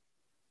like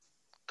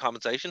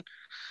compensation,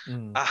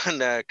 and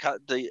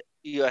the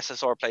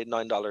USSR paid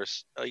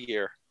 $9 a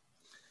year.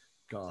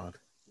 God,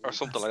 or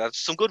something like that.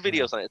 Some good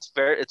videos on it.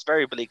 It's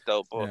very bleak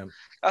though, but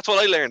that's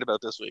what I learned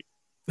about this week.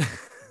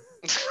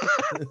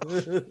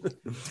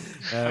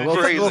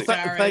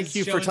 Thank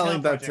you for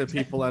telling that to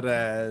people at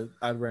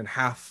around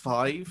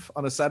 5:30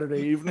 on a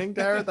Saturday evening,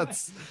 Dara.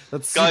 That's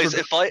guys.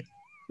 If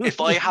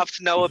I have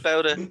to know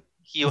about it,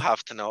 you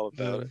have to know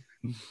about it.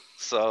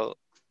 So,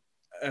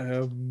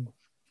 but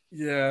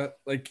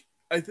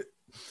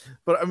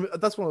I mean,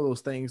 that's one of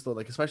those things though.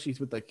 Like, especially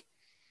with like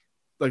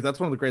that's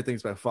one of the great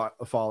things about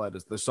Fallout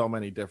is there's so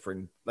many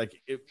different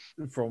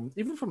from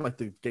like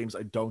the games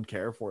I don't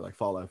care for, like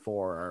Fallout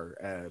 4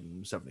 or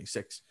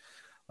 76.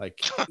 Like,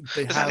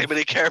 does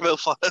anybody care about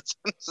Fallout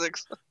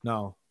 76?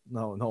 No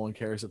one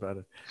cares about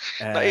it.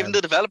 Not even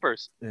the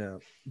developers. Yeah,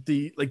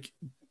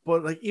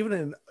 but like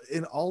even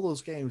in all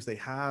those games, they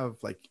have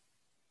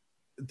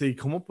they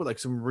come up with like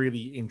some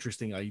really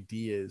interesting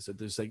ideas.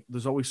 There's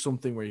always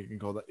something where you can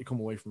come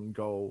away from and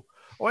go,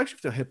 oh, I actually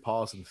have to hit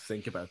pause and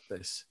think about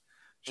this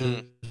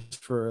just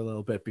for a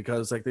little bit,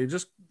 because like they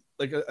just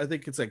like, I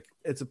think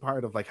it's a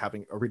part of like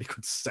having a really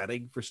good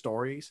setting for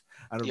stories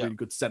and a really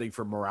good setting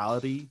for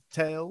morality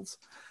tales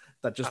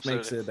that just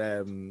makes it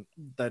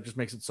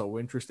so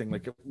interesting.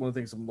 Like, one of the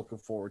things I'm looking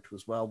forward to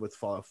as well with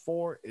Fallout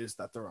 4 is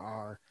that there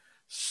are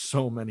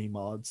so many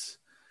mods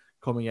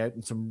coming out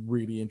and some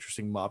really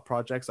interesting mod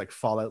projects. Like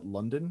Fallout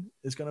London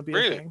is going to be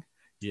a thing.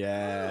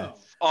 Yeah.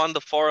 On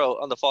the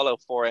Fallout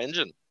 4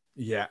 engine.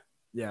 Yeah,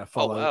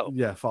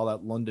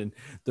 Fallout London.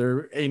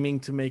 They're aiming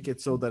to make it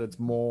so that it's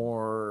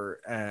more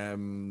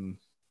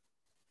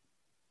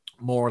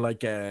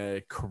like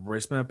a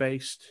charisma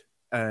based,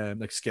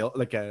 like skill,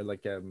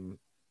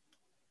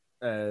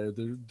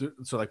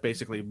 so like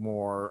basically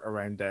more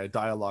around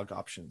dialogue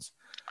options.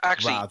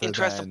 Actually, rather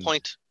interesting than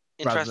point.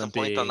 rather Interesting than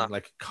point on being that.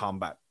 like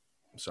combat.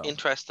 So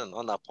Interesting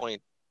on that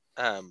point,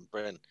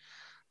 Bryn.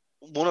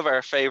 One of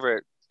our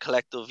favorite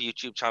collective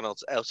YouTube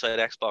channels outside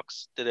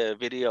Xbox did a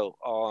video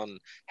on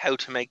how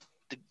to make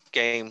the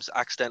games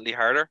accidentally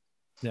harder.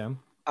 yeah,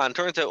 And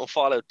turns out in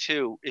Fallout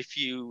 2, if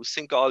you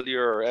sink all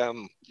your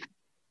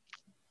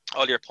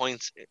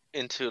points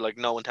into like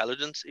no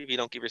intelligence, if you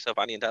don't give yourself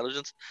any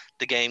intelligence,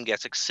 the game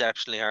gets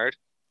exceptionally hard.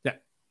 yeah.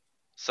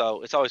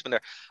 So it's always been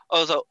there.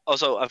 Also,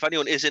 if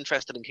anyone is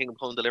interested in Kingdom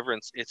Come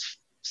Deliverance, it's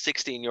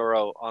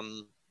 €16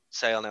 on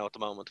sale now at the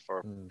moment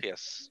for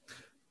PS4.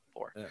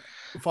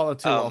 Fallout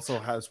 2 also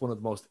has one of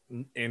the most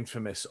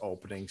infamous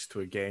openings to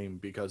a game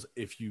because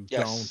if you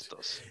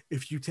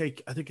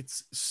take, I think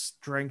it's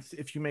strength,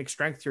 if you make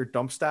strength your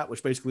dump stat,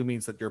 which basically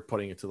means that you're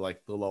putting it to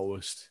like the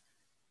lowest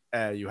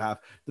you have,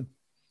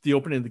 the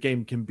opening of the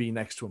game can be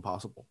next to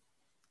impossible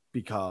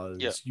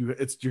because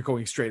you're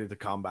going straight into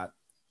combat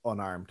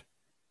unarmed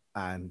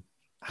and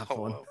have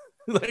fun. Wow.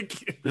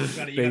 Like you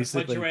gotta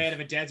punch your way out of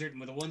a desert, and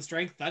with a 1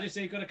 strength, that is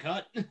how you got a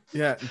cut.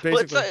 Yeah,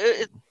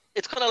 basically.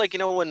 It's kind of like,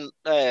 when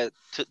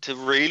to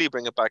really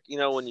bring it back,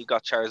 when you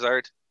got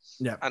Charizard.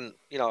 Yeah. And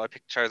I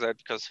picked Charizard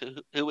because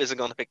who isn't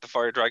going to pick the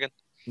Fire Dragon?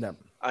 No.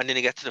 And then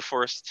you get to the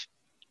first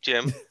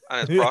gym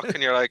and it's Brock,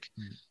 and you're like,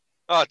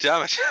 oh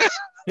damn it,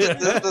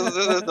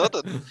 there's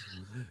nothing.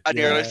 And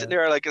you're sitting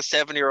there like a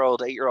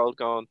 7-year-old, 8-year-old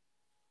going,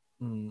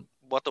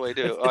 what do I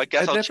do? I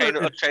guess I'll train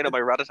on my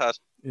Rattata.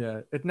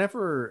 Yeah, it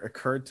never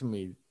occurred to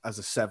me as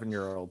a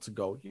 7-year-old to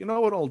go, you know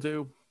what I'll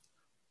do?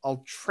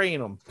 I'll train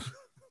him.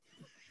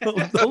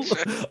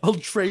 I'll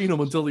train him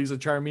until he's a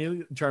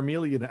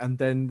Charmeleon, and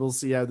then we'll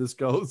see how this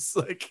goes.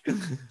 Like,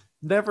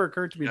 never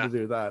occurred to me to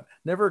do that.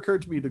 Never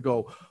occurred to me to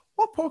go,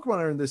 what Pokemon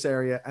are in this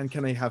area, and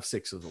can I have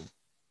 6 of them?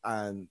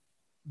 And,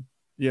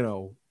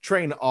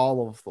 train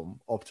all of them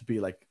up to be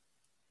like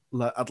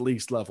at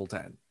least level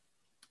 10.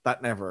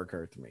 That never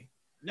occurred to me.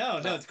 No,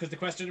 it's because the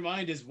question in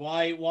mind is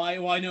why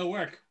no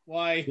work?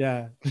 Why?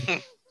 Yeah.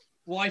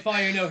 Why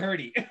fire no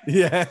hurdy?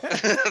 Yeah.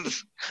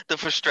 The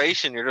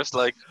frustration, you're just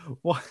like,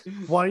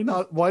 why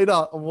not? Why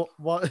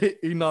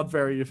not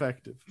very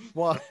effective?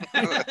 Why?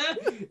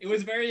 It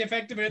was very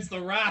effective against the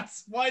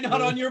rats. Why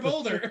not on your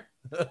boulder?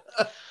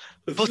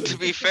 But to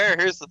be fair,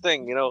 here's the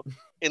thing,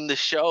 in the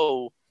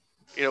show,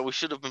 we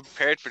should have been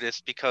prepared for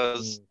this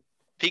because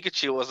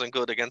Pikachu wasn't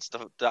good against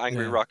the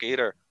angry rock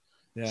either.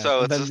 Yeah.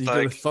 So and it's then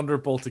you get a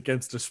Thunderbolt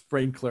against a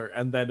Sprinkler,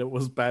 and then it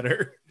was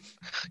better.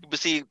 But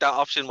see, that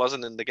option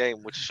wasn't in the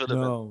game, which should have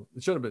been. No,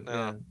 it should have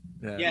been.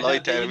 Yeah.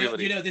 Lied to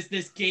everybody.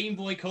 This Game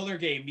Boy Color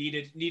game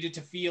needed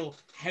to feel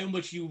how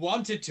much you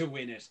wanted to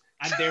win it,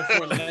 and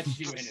therefore let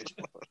you win it.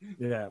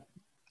 Yeah.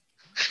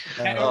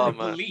 Power of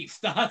beliefs.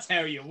 That's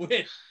how you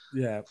win.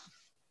 Yeah.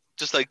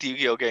 Just like the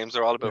Yu-Gi-Oh games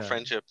are all about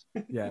friendship.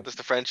 Yeah. There's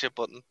the friendship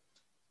button.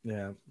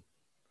 Yeah.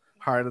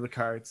 Heart of the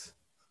cards.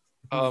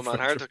 Oh man,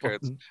 Heart of the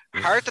Cards.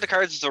 Heart of the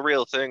Cards is a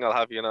real thing. I'll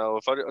have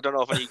If I don't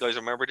know if any of you guys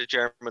remember the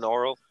German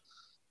oral,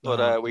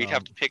 but we'd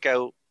have to pick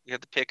out. You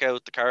had to pick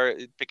out the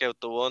card, pick out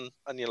the one,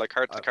 and you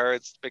Heart of the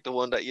Cards. Pick the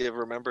one that you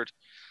remembered.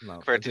 No,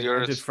 compared to the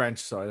others. I did French,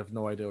 so I have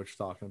no idea what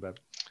you're talking about.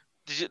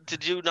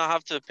 Did you not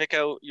have to pick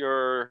out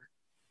your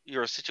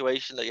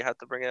situation that you had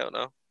to bring out?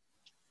 No.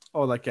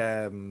 Oh, like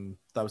that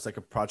was like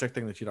a project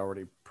thing that you'd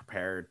already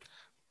prepared.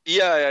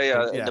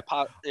 Yeah. In the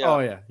pot. Yeah. Oh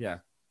yeah.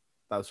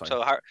 That was fine.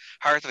 So Heart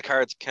of the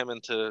Cards came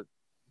into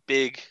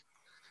big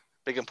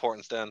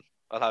importance then.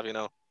 I'll have you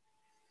know.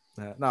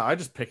 No, I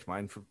just picked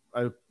mine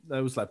I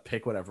was like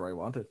pick whatever I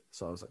wanted,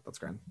 so I was like, that's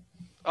grand.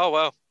 Oh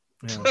wow.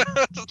 Yeah.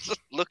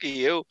 Look at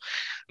you.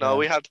 No,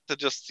 we had to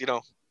just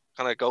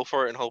kind of go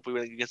for it and hope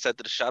we get sent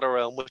to the Shadow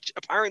Realm, which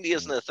apparently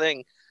isn't a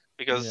thing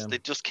because they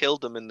just killed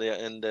them in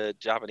the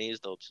Japanese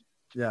dubs.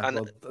 Yeah. And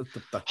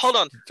well, hold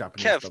on,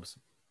 Japanese Kev. dubs.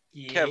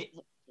 Yeah. Kev,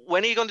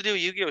 when are you going to do a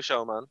Yu-Gi-Oh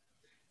show, man?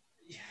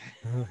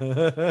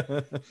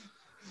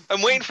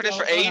 I'm waiting for this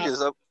for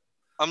ages.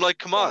 I'm like,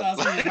 come on.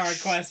 Hard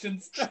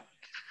questions.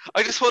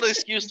 I just want an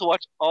excuse to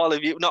watch all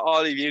of you, not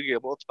all of Yu-Gi-Oh,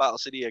 but it's Battle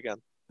City again.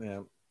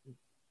 Yeah.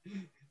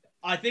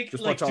 I think,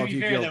 just to be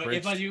fair though,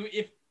 Bridge.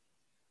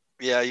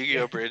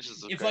 Yu-Gi-Oh Bridge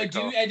is if I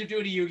do end up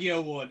doing a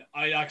Yu-Gi-Oh one,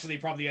 I'd actually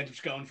probably end up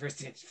going for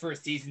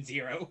season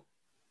 0.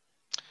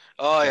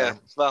 Oh yeah,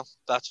 well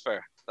that's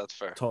fair.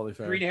 Totally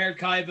fair. Green-haired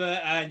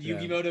Kaiba and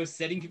Yugimoto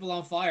setting people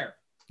on fire.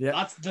 Yeah,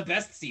 that's the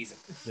best season.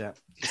 Yeah,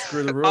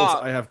 screw the rules.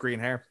 I have green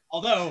hair.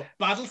 Although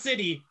Battle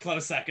City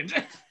close second.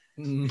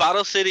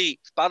 Battle City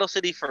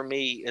for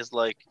me is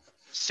like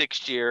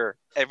 6th year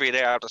every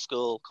day after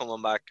school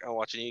coming back and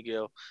watching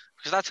Yu-Gi-Oh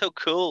because that's how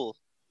cool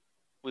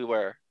we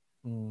were.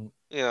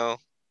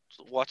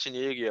 Watching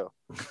Yu-Gi-Oh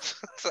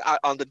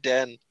on the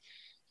Den.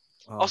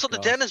 Also, the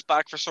Den is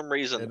back for some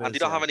reason, and they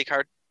don't have any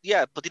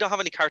but they don't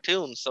have any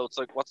cartoons, so it's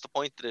like, what's the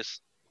point to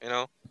this?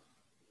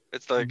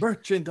 It's like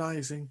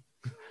merchandising.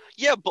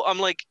 Yeah, but I'm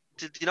like,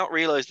 did you not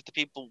realize that the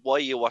people why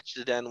you watch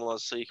the Den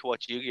was so you could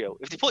watch Yu-Gi-Oh?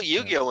 If they put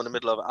Yu-Gi-Oh in the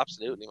middle of it,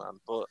 absolutely, man.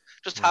 But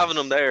just having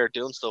them there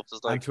doing stuff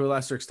is like, and to a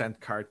lesser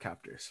extent, card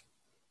captors.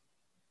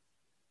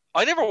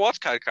 I never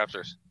watched Card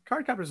Captors.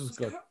 Card Captors was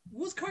good.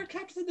 Was Card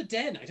Captors in the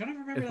Den? I don't ever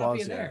remember It that was,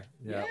 being yeah. there.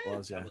 Yeah, it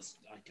was, yeah. I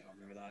don't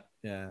remember that.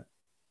 Yeah,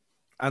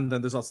 and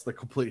then there's also the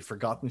completely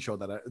forgotten show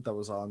that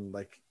was on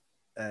like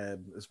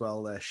as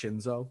well,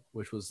 Shinzo,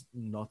 which was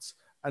nuts.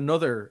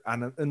 Another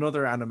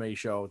anime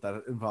show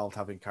that involved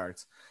having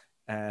cards.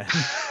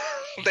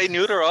 They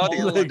knew their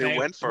audience All and they about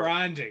went for it.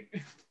 branding.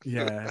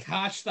 Yeah,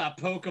 Catch that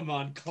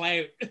Pokemon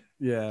clout.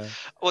 yeah.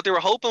 What they were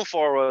hoping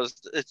for was,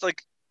 it's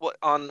like what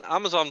on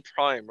Amazon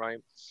Prime, right?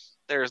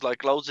 There's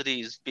like loads of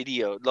these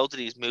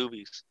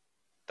movies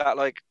that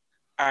like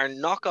are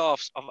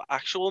knockoffs of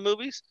actual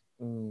movies.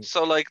 Mm.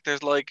 So like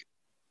there's like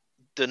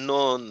The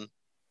Nun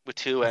with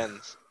two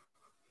N's,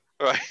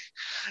 right?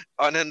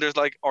 And then there's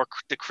like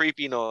The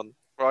Creepy Nun,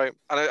 right?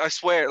 And I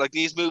swear, like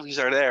these movies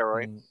are there,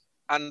 right? Mm.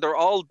 And they're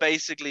all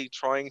basically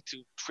trying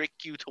to trick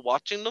you to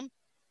watching them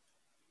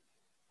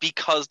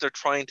because they're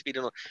trying to be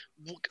the Nun.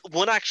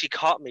 One actually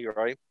caught me,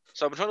 right?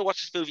 So I've been trying to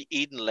watch this movie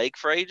Eden Lake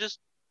for ages,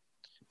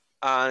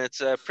 and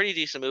it's a pretty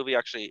decent movie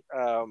actually,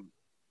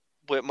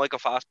 with Michael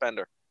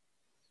Fassbender.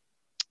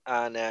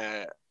 And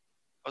I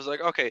was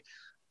like, okay,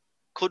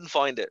 couldn't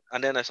find it,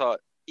 and then I saw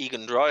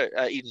Eden Drive,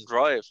 and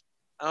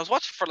I was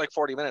watching for like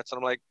 40 minutes, and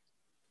I'm like,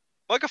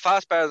 Michael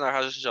Fassbender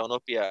hasn't shown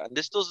up yet, and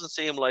this doesn't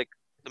seem like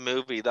the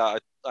movie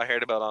that I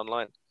heard about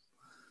online.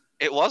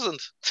 It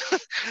wasn't.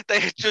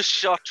 They had just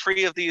shot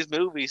 3 of these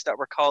movies that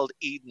were called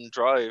Eden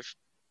Drive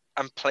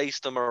and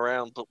placed them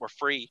around, but were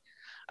free.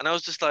 And I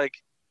was just like,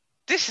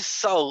 this is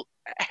so.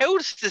 How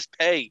does this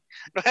pay?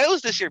 How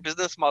is this your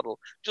business model?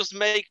 Just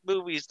make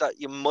movies that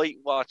you might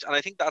watch. And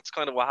I think that's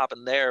kind of what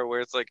happened there,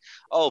 where it's like,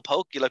 oh,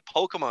 you like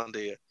Pokemon, do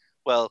you?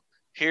 Well,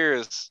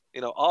 here's,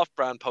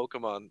 off-brand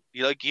Pokemon.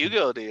 You like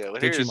Yu-Gi-Oh, do you?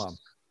 Well, Digimon.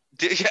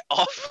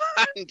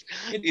 Off-brand,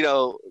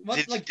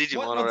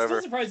 Digimon or whatever.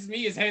 What surprises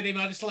me is how they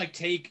managed to like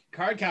take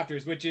Card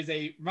Captors, which is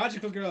a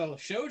magical girl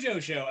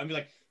shoujo show, and be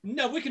like,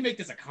 no, we can make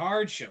this a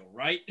card show,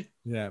 right?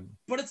 Yeah.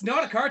 But it's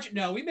not a card show.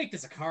 No, we make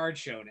this a card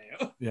show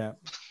now. Yeah.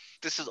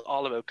 This is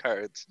all about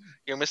cards.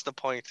 You missed the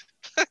point.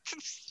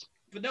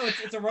 But no,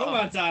 it's a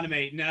romance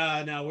anime.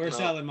 No, we're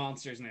selling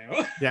monsters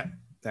now. Yeah.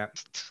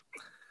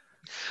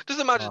 Just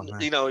imagine,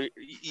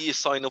 you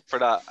sign up for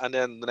that, and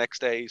then the next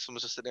day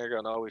someone's just sitting there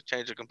going, "Oh, we've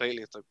changed it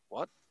completely." It's like,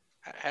 what?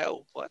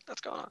 How? What?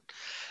 That's going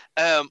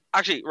on.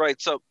 Actually, right.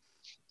 So,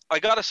 I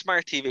got a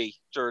smart TV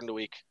during the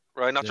week.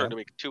 Right, not during the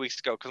week, 2 weeks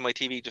ago, because my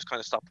TV just kind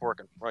of stopped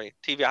working. Right,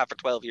 TV I had for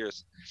 12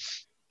 years,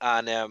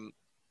 and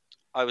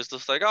I was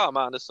just like, oh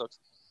man, this sucks.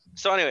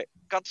 So anyway,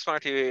 got the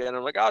smart TV, and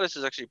I'm like, oh, this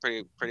is actually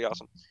pretty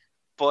awesome.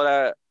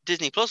 But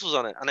Disney Plus was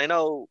on it, and I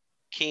know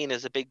Keen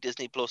is a big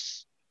Disney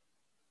Plus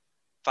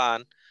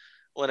fan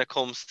when it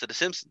comes to The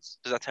Simpsons,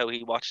 because that's how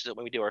he watches it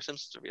when we do our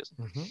Simpsons reviews.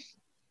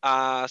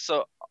 Mm-hmm.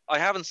 So I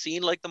haven't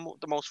seen like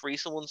the most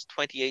recent ones,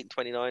 28 and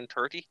 29,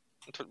 30,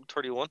 and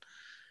 31.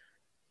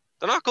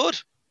 They're not good.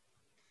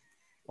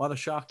 What a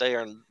shock. They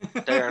are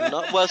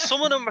not. Well,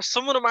 some of them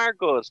are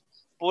good,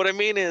 but what I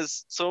mean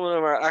is some of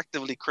them are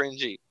actively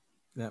cringy.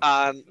 Yeah.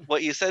 And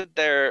what you said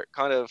there,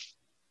 kind of,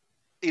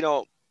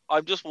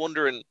 I'm just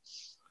wondering,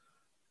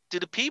 do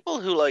the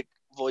people who like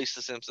voice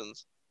the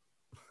Simpsons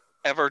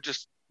ever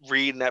just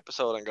read an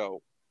episode and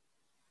go,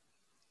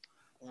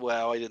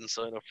 "Wow, I didn't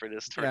sign up for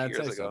this 30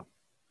 years ago"?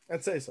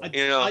 I'd say so. I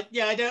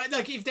don't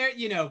like if they're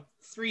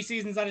 3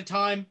 seasons at a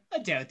time. I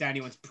doubt that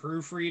anyone's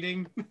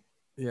proofreading.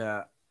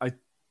 Yeah,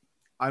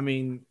 I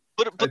mean,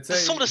 but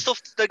some of the stuff,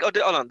 like, hold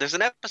on, there's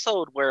an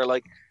episode where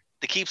like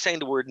they keep saying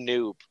the word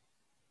noob.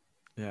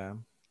 Yeah.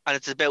 And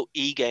it's about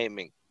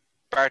e-gaming.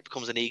 Bart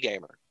becomes an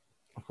e-gamer.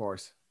 Of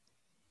course.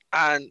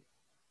 And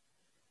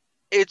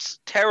it's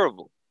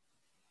terrible.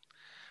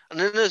 And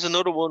then there's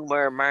another one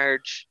where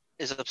Marge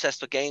is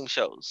obsessed with game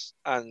shows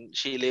and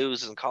she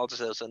loses and calls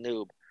herself a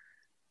noob.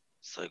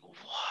 It's like,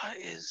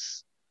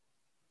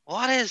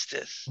 what is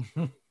this?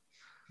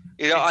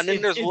 And then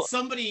it's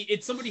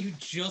somebody who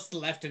just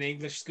left an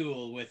English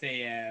school with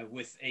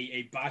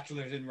a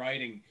bachelor's in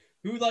writing,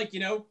 who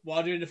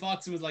wandered into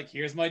Fox and was like,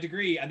 here's my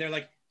degree, and they're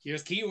like,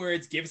 here's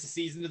keywords, give us a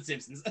season of The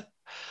Simpsons.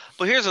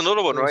 But here's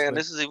another one, right? And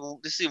this is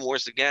even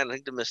worse again. I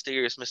think the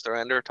mysterious Mr.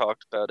 Ender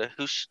talked about it,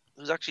 who's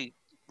actually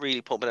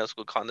really pumping out some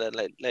good content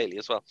lately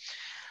as well.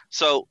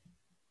 So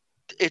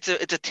it's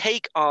a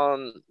take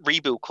on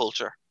reboot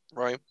culture,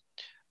 right?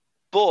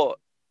 But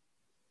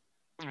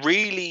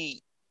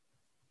really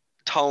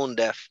tone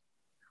deaf.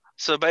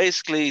 So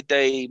basically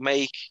they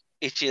make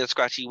itchy and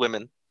scratchy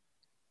women,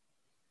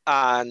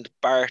 and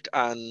Bart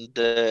and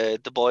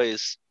the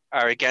boys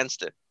are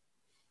against it.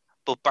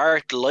 But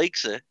Bart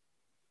likes it.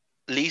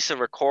 Lisa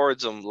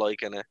records him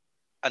liking it,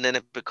 and then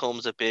it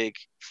becomes a big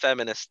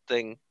feminist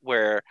thing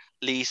where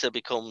Lisa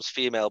becomes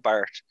female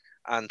Bart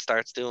and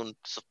starts doing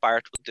stuff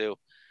Bart would do. And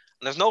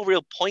there's no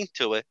real point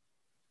to it.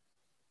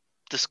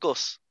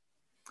 Discuss.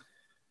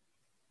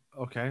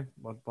 Okay,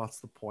 what's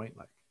the point?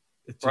 Like,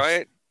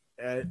 right?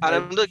 And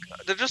I'm like,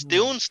 they're just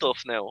doing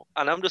stuff now,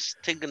 and I'm just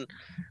thinking,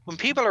 when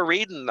people are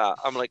reading that,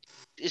 I'm like,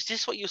 is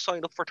this what you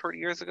signed up for 30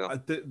 years ago?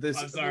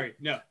 I'm sorry,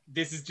 no.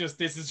 This is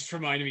just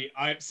reminding me.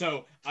 I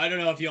don't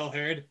know if y'all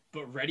heard,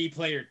 but Ready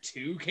Player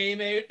 2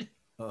 came out.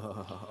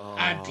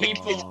 And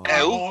people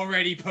are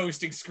already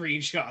posting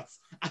screenshots,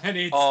 and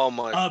it's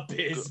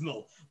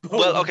abysmal. But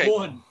well, okay.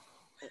 One...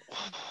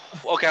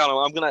 Okay,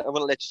 I'm gonna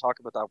let you talk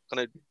about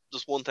that.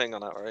 Just one thing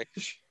on that, right?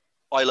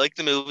 I like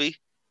the movie.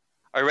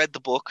 I read the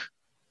book.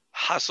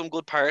 Has some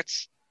good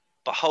parts,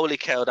 but holy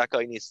cow, that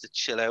guy needs to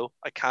chill out.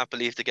 I can't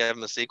believe they gave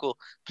him a sequel.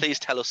 Please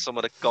tell us some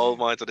of the gold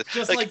mines of it.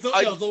 Just like the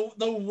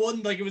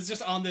one, like it was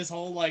just on this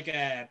whole like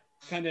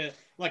kind of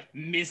like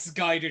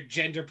misguided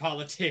gender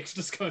politics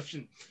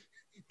discussion.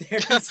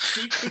 There's a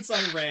sequence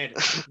I read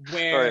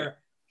where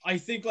I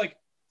think like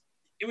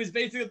it was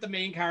basically that the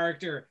main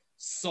character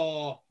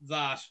saw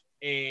that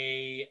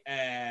it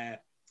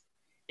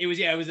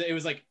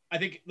was like I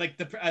think like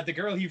the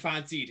girl he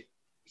fancied,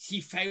 he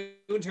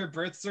found her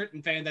birth cert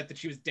and found that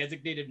she was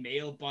designated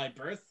male by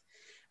birth.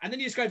 And then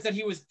he describes that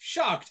he was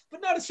shocked,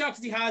 but not as shocked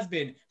as he has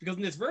been, because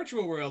in this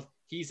virtual world,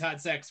 he's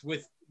had sex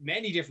with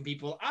many different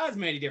people, as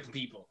many different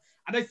people.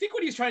 And I think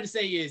what he's trying to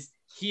say is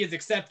he is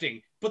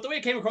accepting, but the way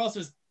it came across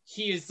was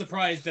he is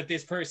surprised that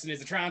this person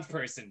is a trans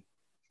person,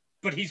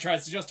 but he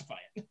tries to justify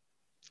it.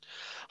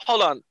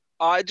 Hold on.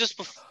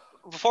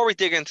 Before we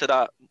dig into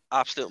that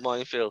absolute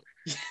minefield,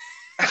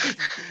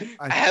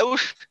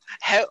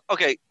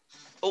 okay,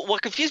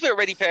 what confused me with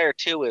Ready Player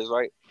 2 is,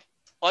 right,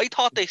 I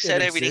thought they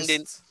said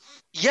everything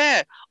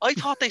I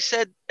thought they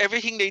said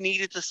everything they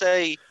needed to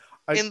say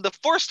in the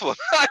first one.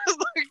 I was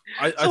like,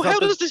 I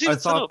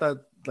thought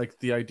that like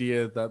the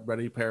idea that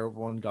Ready Player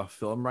 1 got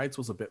film rights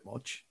was a bit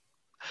much.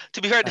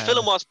 To be fair, the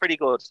film was pretty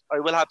good. I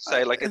will have to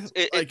say,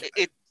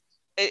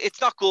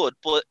 it's not good,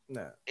 but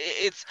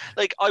it's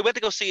like I went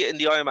to go see it in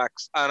the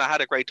IMAX and I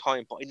had a great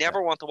time, but I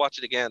never want to watch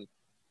it again.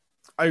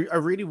 I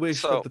really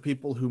wish that the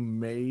people who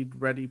made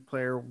Ready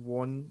Player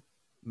 1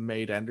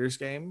 made Ender's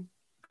Game.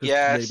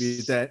 Yes.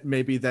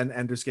 Maybe then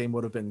Ender's Game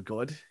would have been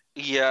good.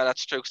 Yeah,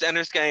 that's true. Because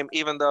Ender's Game,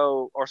 even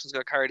though Orson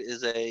Scott Card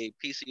is a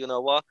piece of you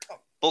know what,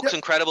 book's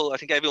incredible. I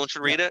think everyone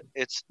should read it.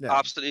 It's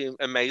absolutely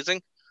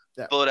amazing.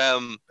 Yeah. But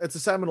it's a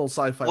seminal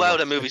sci-fi. Wow,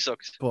 the movie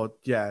sucks. But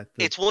yeah,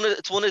 it's one of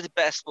the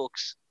best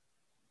books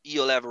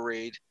you'll ever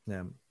read.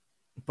 Yeah,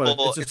 but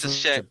it's a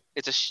shame.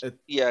 It's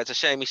a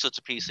shame he's such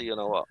a piece of you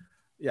know what.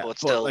 Yeah, but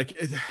still,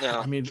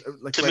 I mean,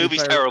 like the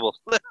movie's terrible.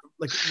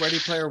 Like Ready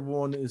Player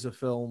 1 is a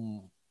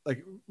film.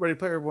 Like Ready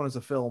Player 1 as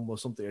a film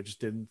was something I just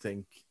didn't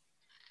think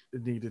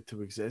it needed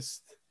to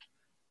exist.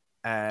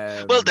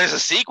 Well, there's a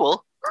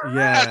sequel.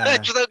 Yeah,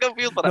 I'm so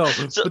confused by that.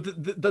 No, so,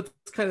 but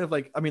that's kind of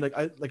like, I mean,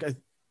 I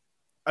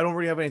don't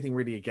really have anything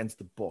really against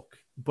the book,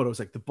 but it was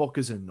like the book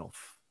is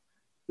enough.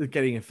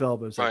 Getting a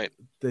film, it was like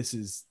this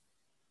is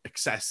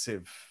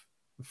excessive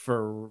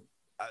for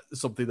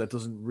something that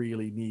doesn't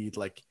really need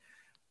like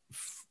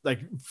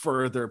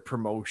further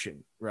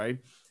promotion, right?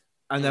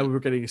 And then we were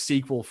getting a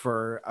sequel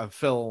for a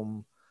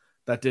film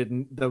that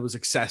was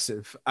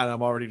excessive, and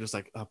I'm already just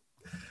like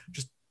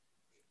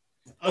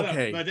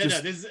okay. No,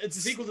 it's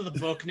a sequel to the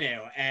book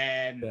now.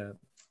 I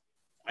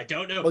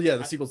don't know. Well, yeah,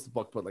 the sequel's to the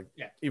book, but like,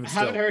 even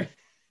I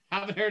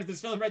haven't heard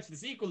this film rights for the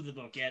sequel to the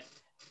book yet.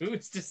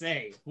 Who's to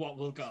say what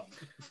will come?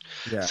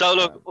 Yeah. So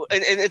look,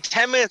 in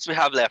 10 minutes we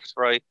have left,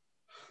 right?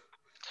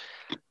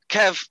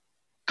 Kev,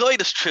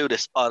 guide us through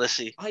this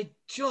odyssey. I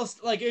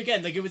just like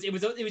again, like it was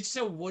just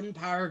a one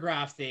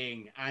paragraph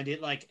thing, and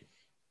it like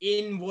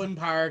in one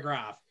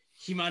paragraph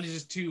he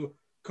manages to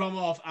come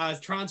off as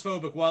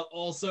transphobic while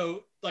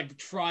also like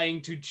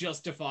trying to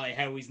justify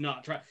how he's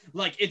not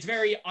like it's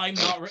very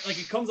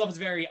it comes off as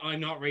very I'm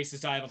not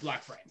racist, I have a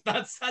black friend.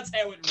 That's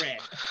how it read.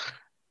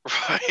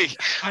 Right.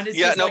 And it's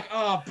just like,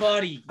 oh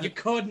buddy, you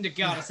couldn't have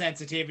got a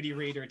sensitivity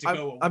reader to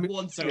go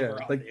once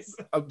over on this.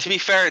 To be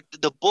fair,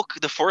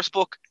 the first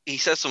book, he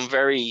says some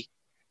very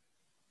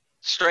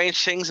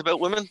strange things about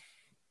women.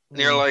 And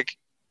you're like,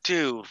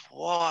 dude,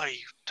 what are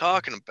you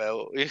talking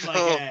about? You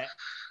know?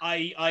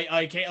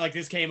 I can't, like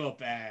this came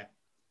up.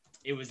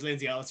 It was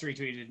Lindsay Ellis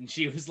retweeted, and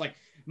she was like,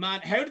 "Man,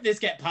 how did this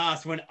get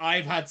passed when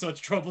I've had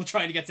such trouble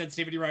trying to get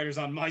sensitivity writers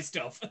on my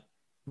stuff?"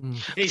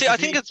 See, I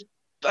think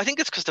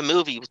it's because the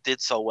movie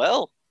did so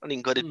well. I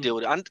mean, good to do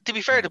it. And to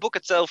be fair, the book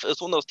itself is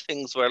one of those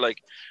things where like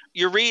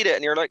you read it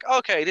and you're like,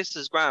 okay, this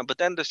is grand, but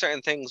then there's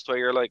certain things where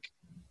you're like,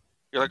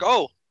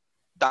 oh,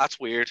 that's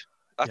weird.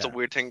 That's a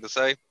weird thing to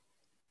say.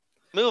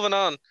 Moving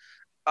on.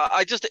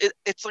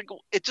 It's like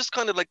it just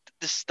kind of like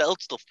the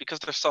stealth stuff because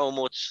there's so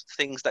much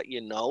things that you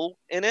know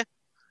in it.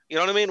 You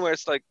know what I mean? Where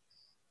it's like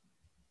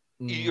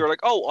you're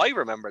like, oh, I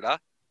remember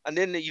that, and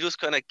then you just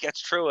kind of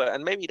gets through it,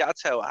 and maybe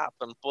that's how it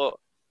happened. But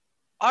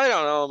I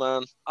don't know,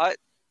 man.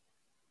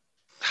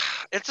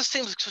 It just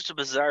seems like such a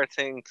bizarre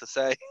thing to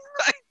say.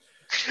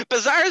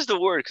 Bizarre is the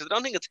word because I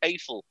don't think it's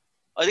hateful.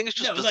 I think it's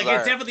just No, bizarre.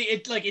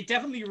 like it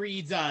definitely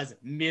reads as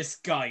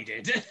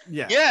misguided.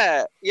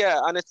 Yeah. Yeah,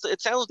 and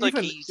it sounds like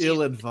Even he's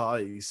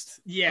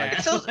ill-advised. Yeah.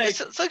 it sounds like, it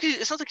sounds like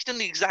he's doing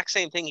the exact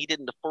same thing he did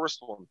in the first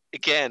one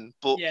again,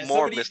 but yeah,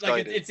 more somebody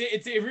like misguided.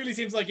 it really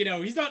seems like, you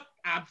know, he's not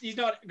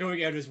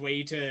going out of his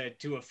way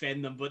to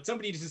offend them, but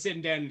somebody just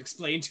sitting down and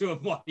explain to him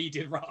what he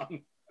did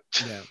wrong.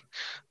 Yeah.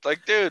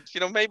 Like, dude, you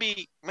know,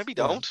 maybe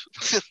don't.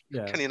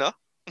 Yeah. Can you not?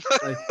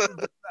 Like,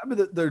 I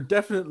mean, they're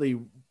definitely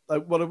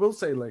like what I will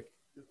say. Like,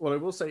 what I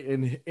will say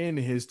in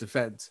his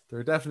defense, there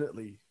are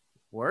definitely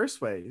worse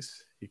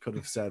ways he could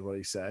have said what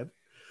he said,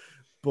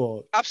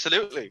 but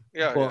Absolutely,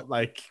 yeah.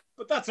 like,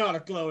 But that's not a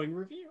glowing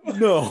review.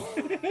 no.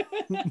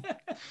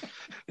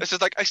 It's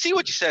just like, I see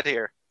what you said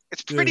here.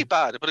 It's pretty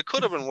bad, but it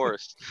could have been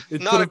worse.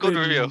 It Not could a have good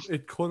been- review.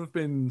 It could have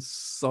been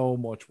so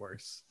much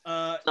worse.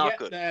 Not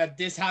good.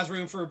 This has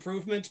room for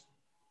improvement.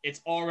 It's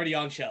already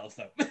on shelves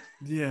though.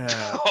 Yeah.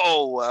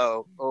 Oh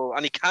wow. Oh,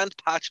 and he can't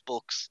patch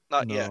books.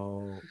 Not yet.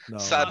 No.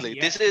 Sadly,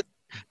 Not yet.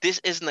 this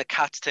isn't a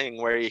Cats thing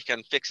where you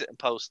can fix it in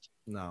post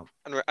No.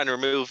 and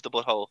remove the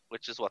butthole,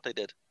 which is what they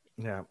did.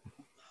 Yeah.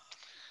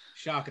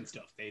 Shocking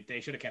stuff. They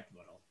should have kept the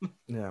butthole.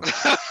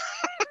 Yeah.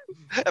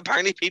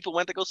 Apparently, people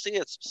went to go see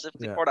it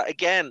specifically Yeah. for that.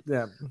 Again,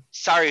 Yeah.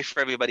 sorry for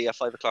everybody at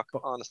 5 o'clock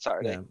But- on a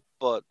Saturday, Yeah.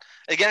 but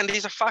again,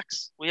 these are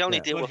facts. We only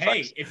Yeah. deal But with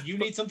hey, facts. if you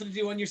need something to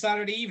do on your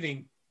Saturday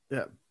evening,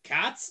 Yeah.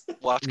 Cats.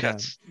 Watch Yeah.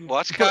 Cats.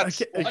 Watch But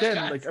Cats. again,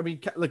 Cats. like, I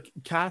mean, like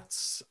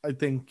Cats, I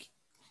think,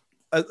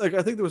 I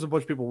think there was a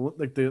bunch of people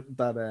like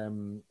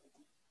that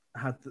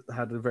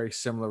had a very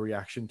similar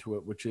reaction to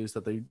it, which is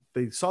that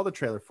they saw the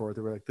trailer for it.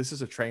 They were like, "This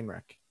is a train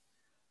wreck.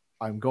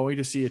 I'm going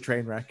to see a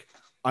train wreck.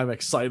 I'm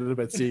excited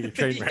about seeing a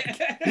train wreck."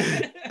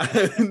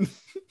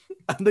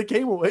 And they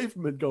came away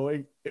from it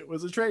going, "It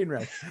was a train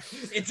wreck."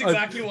 It's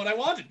exactly what I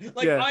wanted.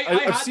 Like, Yeah, I I've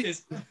had seen-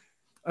 this.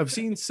 I've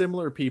seen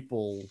similar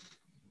people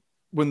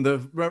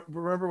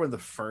remember when the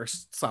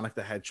first Sonic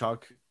the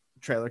Hedgehog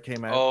trailer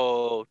came out.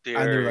 Oh And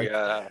they're dear,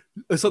 like-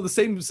 yeah. So the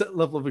same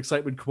level of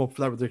excitement come up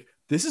for that. Where they're like,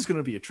 this is going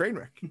to be a train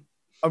wreck.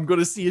 I'm going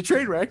to see a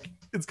train wreck.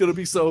 It's going to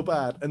be so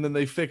bad. And then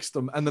they fixed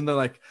them. And then they're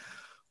like,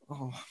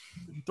 oh,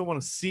 I don't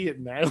want to see it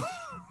now.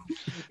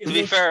 It To be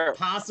looks fair,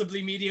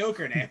 possibly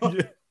mediocre now.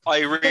 I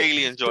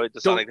really enjoyed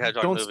the Sonic the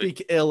Hedgehog don't movie.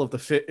 speak ill of the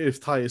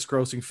fifth highest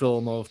grossing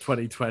film of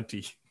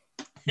 2020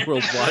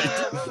 worldwide.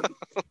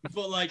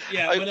 But like,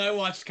 yeah, when I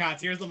watched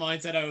Cats, here's the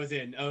mindset I was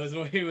in. I was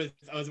away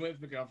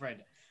with my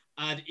girlfriend,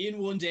 and in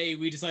one day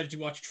we decided to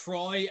watch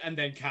Troy and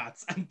then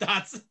Cats, and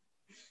that's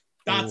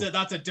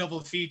a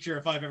double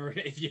feature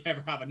if you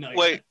ever have a night.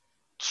 Wait,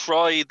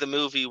 Troy the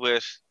movie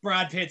with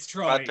Brad Pitt's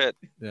Troy. Brad Pitt.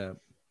 Yeah.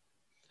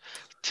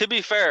 To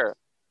be fair,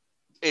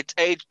 it's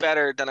aged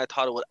better than I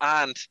thought it would,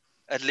 and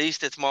at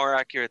least it's more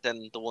accurate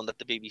than the one that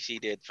the BBC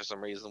did for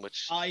some reason,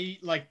 which I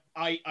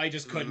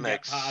just couldn't get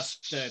Makes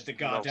past the no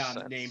goddamn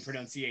sense. name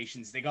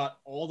pronunciations. They got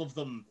all of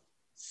them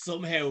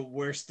somehow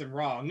worse than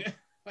wrong.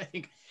 I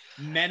think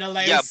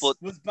Menelaus Yeah, but-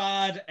 was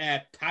bad.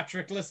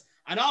 Patroclus,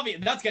 and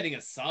obviously that's getting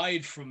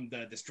aside from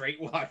the straight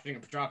washing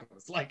of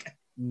Patroclus. Like,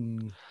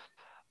 Mm,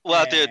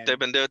 well, dude, Um,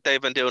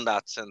 they've been doing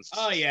that since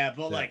oh yeah,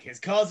 but Yeah. like his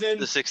cousin.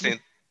 the 16th.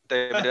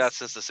 They've been doing that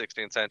since the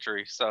 16th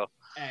century. So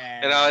Um,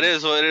 you know, it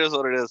is what it is.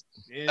 What it is.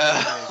 it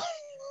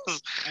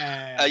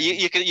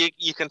is.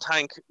 You can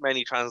thank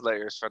many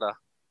translators for that,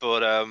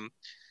 but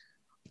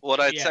what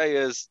I'd Yeah. say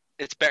is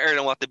it's better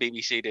than what the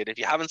BBC did. If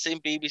you haven't seen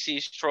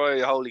BBC's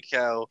Troy, holy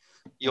cow,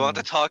 you want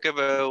to talk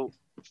about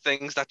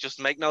things that just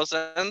make no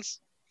sense?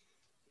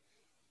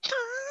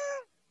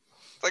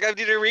 Like,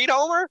 did you read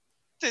Homer?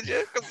 Did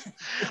you? 'Cause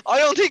I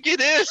don't think you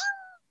did.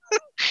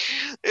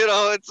 You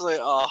know, it's like,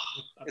 oh,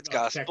 it's I'll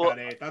gas. check But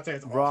that out. That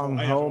sounds awful. Wrong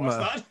I have to watch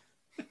Homer.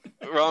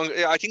 that. wrong.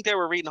 Yeah, I think they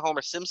were reading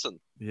Homer Simpson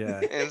yeah.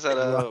 instead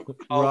of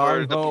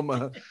Wrong the-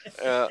 Homer.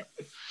 Yeah.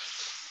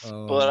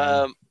 Oh,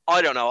 But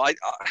I don't know. I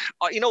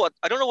you know what?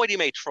 I don't know why they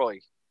made Troy.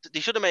 They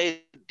should have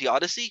made the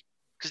Odyssey,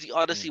 because the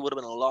Odyssey would have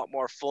been a lot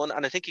more fun.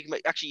 And I think you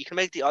can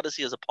make the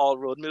Odyssey as a Paul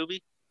Rudd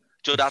movie,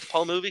 Joe That's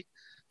Paul movie.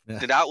 Yeah.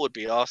 Then that would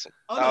be awesome.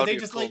 Oh That no, would they be a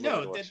just cool like movie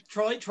to no.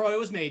 watch. Troy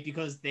was made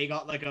because they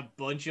got like a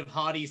bunch of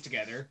hotties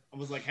together and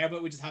was like, how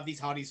about we just have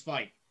these hotties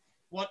fight?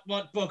 What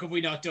book have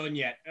we not done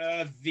yet?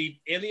 The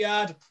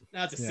Iliad.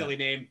 That's a Yeah. silly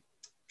name.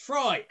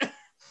 Troy.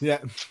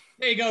 yeah.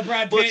 There you go,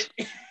 Brad But-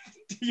 Pitt.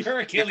 You're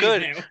Achilles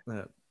good.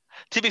 now.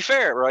 To be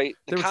fair, right?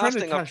 They The were trying to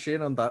casting of cash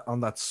in on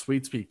that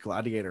sweet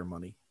gladiator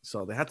money,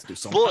 so they had to do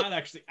something. But- That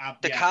actually,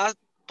 the yeah. cast,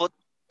 but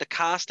the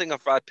casting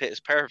of Brad Pitt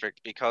is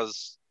perfect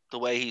because the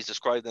way he's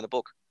described in the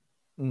book,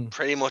 Mm.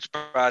 pretty much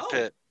Brad Oh,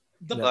 Pitt.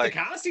 The Like,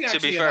 casting to be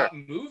actually of fair, that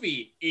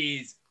movie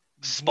is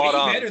spot way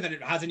on. better than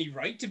it has any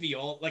right to be.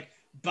 All like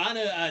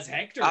Bana as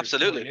Hector, is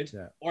Absolutely. brilliant.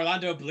 Yeah.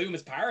 Orlando Bloom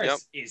as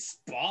Paris Yep. is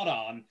spot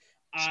on.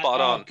 And,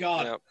 Spot on, Oh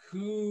God, yep.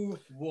 who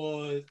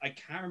was? I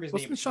can't remember his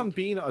Wasn't name. Sean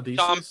Bean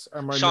Odysseus? Or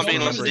am I Sean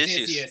Bean was misremembering?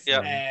 Odysseus,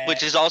 yeah, Uh,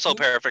 which is also who-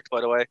 perfect,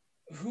 by the way.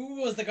 Who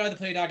was the guy that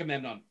played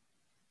Agamemnon?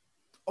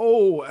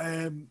 Oh,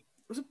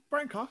 was it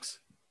Brian Cox?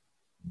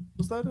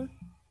 Was that it?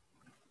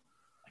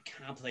 I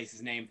can't place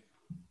his name.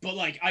 But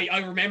like, I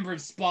remember him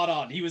spot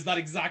on. He was that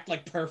exact,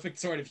 like, perfect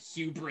sort of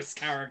hubris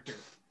character.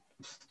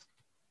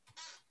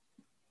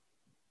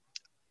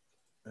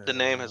 The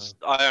name has,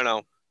 I don't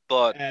know,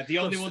 but The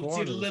only one that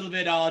seemed a little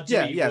bit odd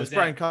to me it was was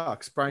Brian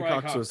Cox. Brian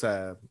Cox Cox. was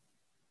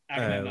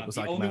Agamemnon. was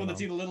The only one that Agamemnon.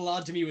 seemed a little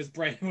odd to me was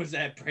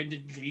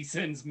Brendan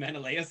Gleeson's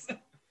Menelaus.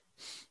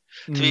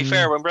 to be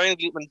fair, when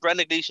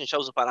Brendan Gleeson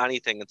shows up on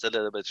anything, it's a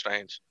little bit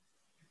strange.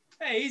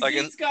 Hey, Like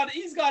he's got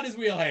his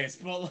wheelhouse,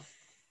 but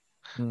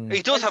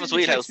He does have his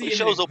wheelhouse, but he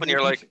shows up and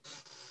you're like, it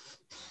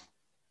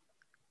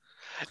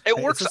Hey,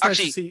 works it's just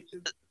actually. Nice to see,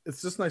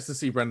 it's just nice to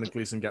see Brendan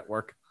Gleeson get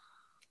work.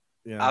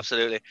 Yeah,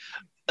 Absolutely.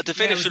 To Yeah,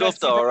 finish it was up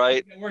though,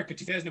 right? Work in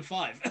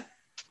 2005.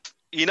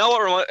 You know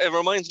what? It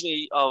reminds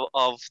me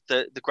of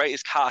the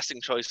greatest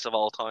casting choice of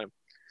all time.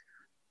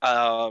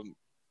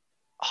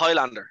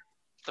 Highlander,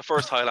 the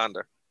first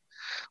Highlander,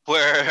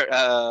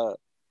 where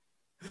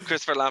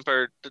Christopher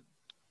Lambert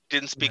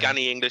didn't speak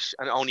any English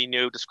and only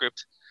knew the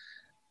script.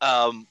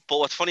 But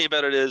what's funny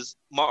about it is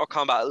Mortal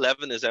Kombat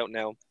 11 is out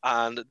now,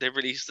 and they've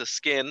released a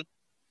skin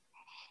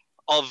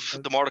of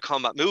the Mortal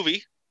Kombat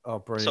movie. Oh,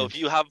 brilliant! So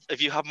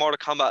if you have Mortal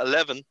Kombat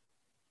 11,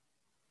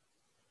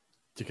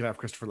 you can have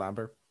Christopher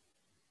Lambert.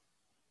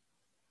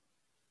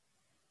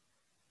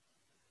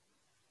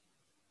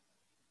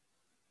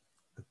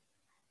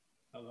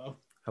 Hello.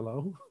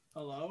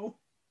 Hello.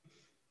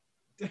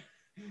 I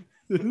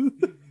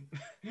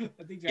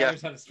think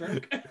Jarvis had a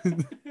stroke.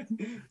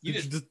 you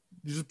just did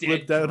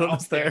blipped out on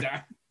us there.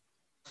 Dar.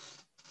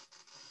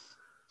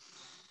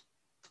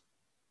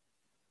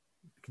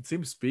 I can see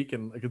him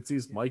speaking. I can see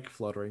his mic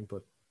fluttering,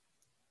 but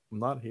I'm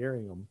not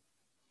hearing him.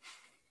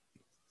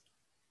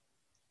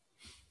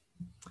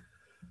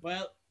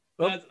 Well,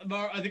 Oh.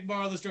 I think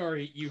moral of the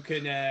story, you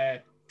can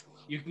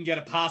get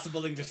a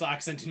passable English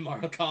accent in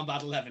Mortal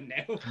Kombat 11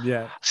 now.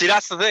 Yeah. see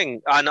that's the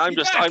thing, and I'm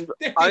just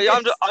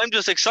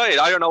excited.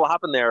 I don't know what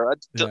happened there.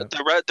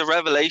 The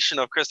revelation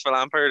of Christopher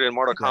Lambert in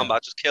Mortal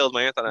Kombat just killed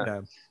my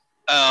internet.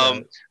 Yeah.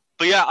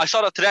 But yeah, I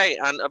saw that today,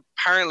 and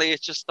apparently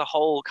it's just the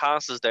whole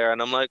cast is there,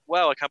 and I'm like,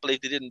 well, I can't believe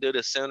they didn't do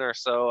this sooner.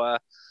 So,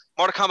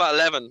 Mortal Kombat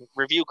 11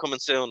 review coming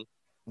soon.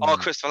 All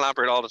Christopher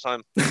Lambert all the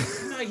time.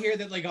 Didn't I hear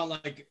that they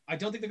got I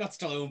don't think they got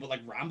Stallone, but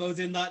like Rambo's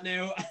in that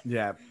now.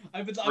 Yeah.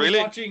 I've been Really?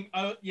 watching.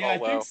 I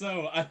think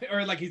so,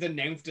 or like he's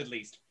announced at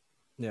least.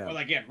 Yeah. Or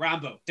like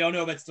Rambo. Don't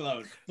know about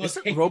Stallone. But Is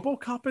it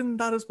RoboCop in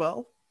that as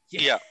well?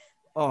 Yeah.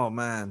 Oh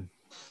man.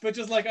 But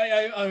just like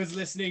I was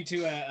listening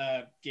to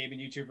a gaming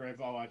YouTuber I've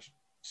watched,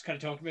 just kind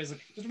of talking about it. It's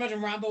like, just imagine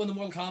Rambo in the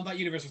Mortal Kombat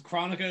universe with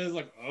Chronica. It's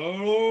like,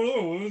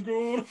 oh, what's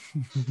going on?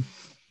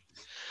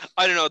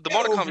 I don't know. The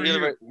Mortal Kombat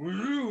universe.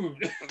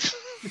 Rude.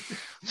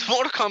 The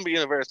Mortal Kombat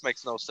universe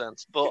makes no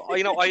sense, but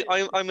you know,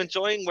 I'm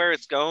enjoying where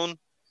it's going.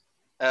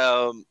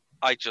 I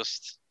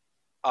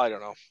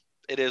don't know.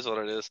 It is what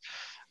it is.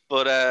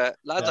 But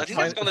lads, I think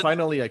that's gonna.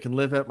 Finally, I can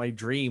live out my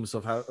dreams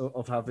of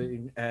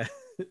having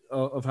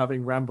of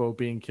having Rambo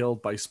being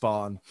killed by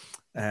Spawn.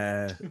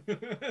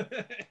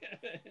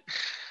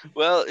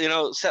 Well, you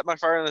know, Seth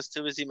MacFarlane is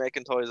too busy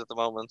making toys at the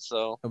moment,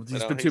 so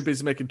He's been too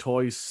busy making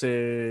toys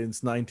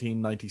since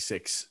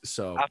 1996.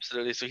 So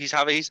absolutely, so he's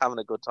having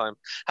a good time.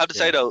 I have to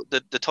say though,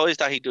 the toys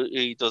that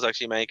he does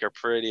actually make are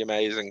pretty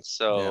amazing.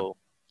 So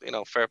you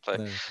know, fair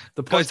play.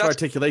 The points of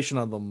articulation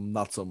on them,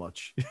 not so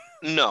much.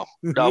 No,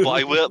 but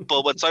I will.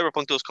 But when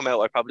Cyberpunk does come out,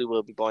 I probably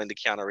will be buying the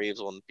Keanu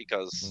Reeves one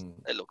because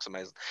it looks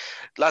amazing.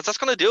 Lads, that's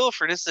gonna do it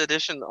for this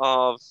edition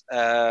of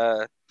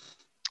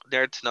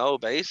Nerd to Know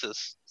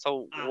Basis.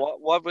 So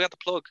what have we got to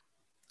plug?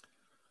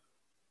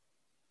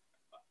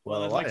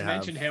 Well, I'd like to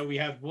mention how we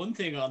have one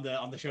thing on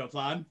the show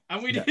plan,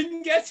 and we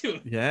didn't get to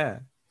it. Yeah.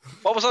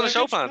 What was on the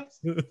show plan?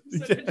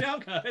 Good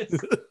job, guys.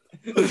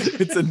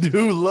 It's a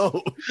new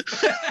low.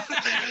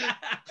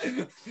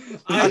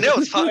 I know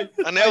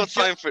it's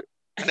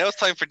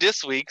time for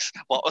this week's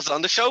what was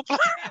on the show plan.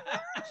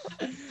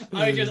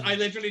 I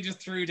literally just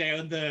threw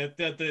down the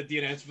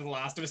announcement for the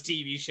Last of Us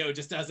TV show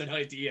just as an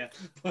idea.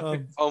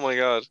 Oh my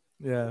god!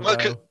 Yeah. Well,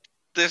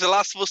 there's a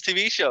Last of Us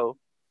TV show.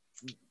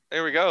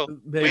 There we go.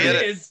 There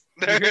it is.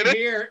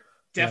 Here.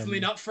 Definitely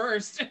not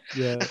first.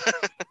 Yeah.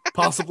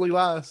 Possibly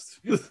last.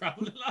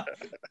 Probably not.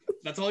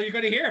 That's all you're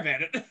going to hear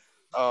about it.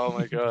 Oh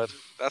my god,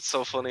 that's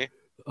so funny.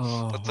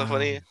 That's so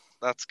funny.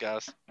 That's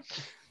gas.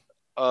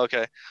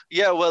 Okay.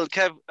 Yeah. Well,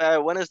 Kev,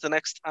 when is the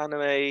next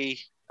anime?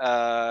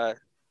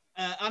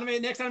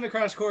 Next Anime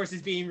Crash Course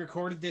is being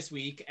recorded this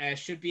week.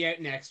 Should be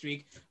out next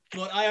week.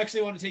 But I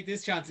actually want to take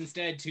this chance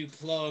instead to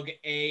plug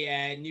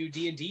a new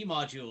D&D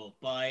module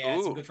by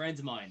some good friends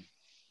of mine.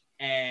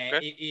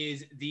 It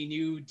is the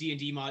new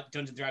D&D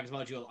Dungeons & Dragons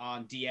module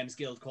on DM's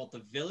Guild called The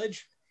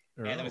Village.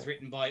 That was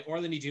written by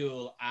Orlando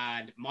Jewell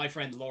and my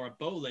friend Laura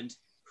Boland,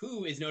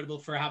 who is notable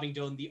for having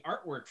done the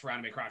artwork for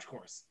Anime Crash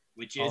Course,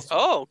 which is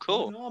cool,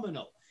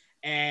 phenomenal.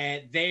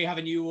 They have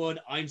a new one.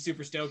 I'm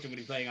super stoked. I'm going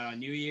to be playing it on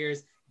New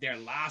Year's. Their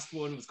last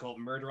one was called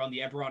Murder on the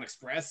Eberron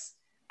Express,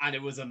 and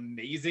it was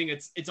amazing.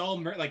 It's all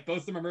like both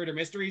of them are murder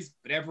mysteries,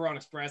 but Eberron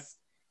Express,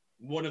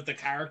 one of the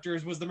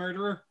characters was the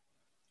murderer.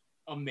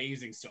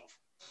 Amazing stuff.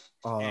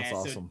 Oh, that's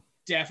awesome.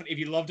 So definitely, if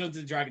you love Dungeons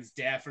and Dragons,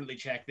 definitely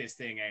check this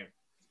thing out.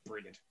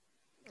 Brilliant.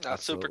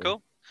 That's super Absolutely.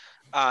 cool.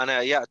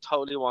 And yeah,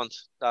 totally want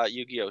that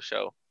Yu-Gi-Oh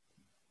show,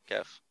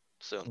 Kev,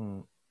 soon.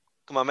 Mm.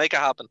 Come on, make it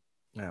happen.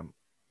 Yeah.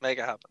 Make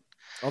it happen.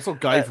 Also,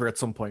 Guyver at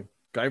some point.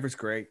 Guyver's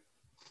great.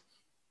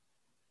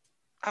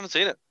 I haven't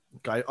seen it.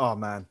 Oh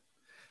man,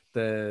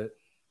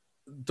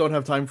 don't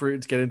have time for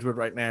it to get into it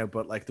right now.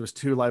 But like, there's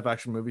 2 live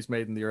action movies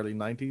made in the early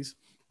 '90s.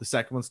 The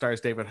second one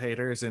stars David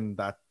Hayter, is in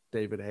that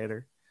David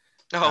Hayter.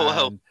 Oh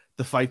wow, And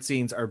the fight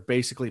scenes are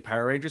basically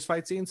Power Rangers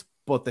fight scenes,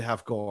 but they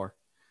have gore.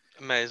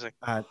 amazing.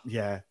 And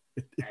yeah,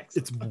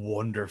 it's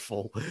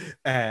wonderful.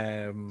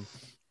 And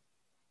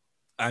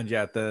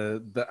yeah,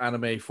 the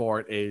anime for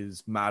it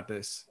is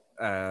madness.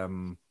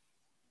 The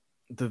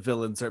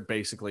villains are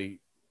basically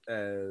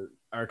are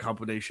a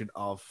combination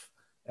of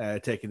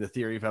taking the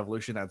theory of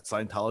evolution and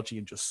Scientology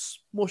and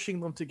just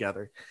smushing them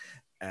together.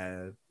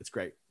 It's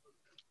great.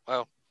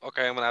 Wow.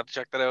 Okay, I'm gonna have to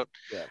check that out.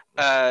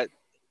 Yeah.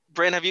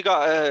 Brain, have you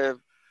got a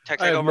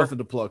tech I have takeover? nothing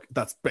to plug.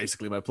 That's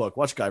basically my plug.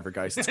 Watch Guyver,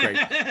 guys. It's great.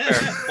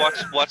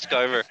 Watch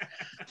Guyver.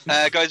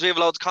 Guys, we have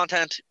loads of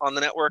content on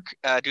the network.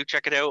 Do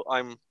check it out.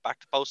 I'm back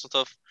to posting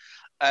stuff.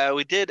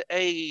 We did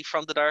a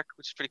From the Dark,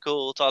 which is pretty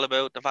cool. It's all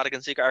about the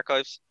Vatican Secret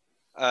Archives.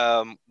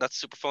 That's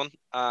super fun.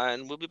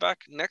 And we'll be back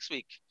next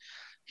week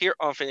here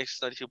on Phoenix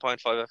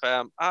 92.5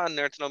 FM and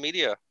Nerd to Know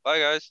Media. Bye,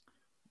 guys.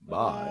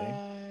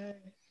 Bye.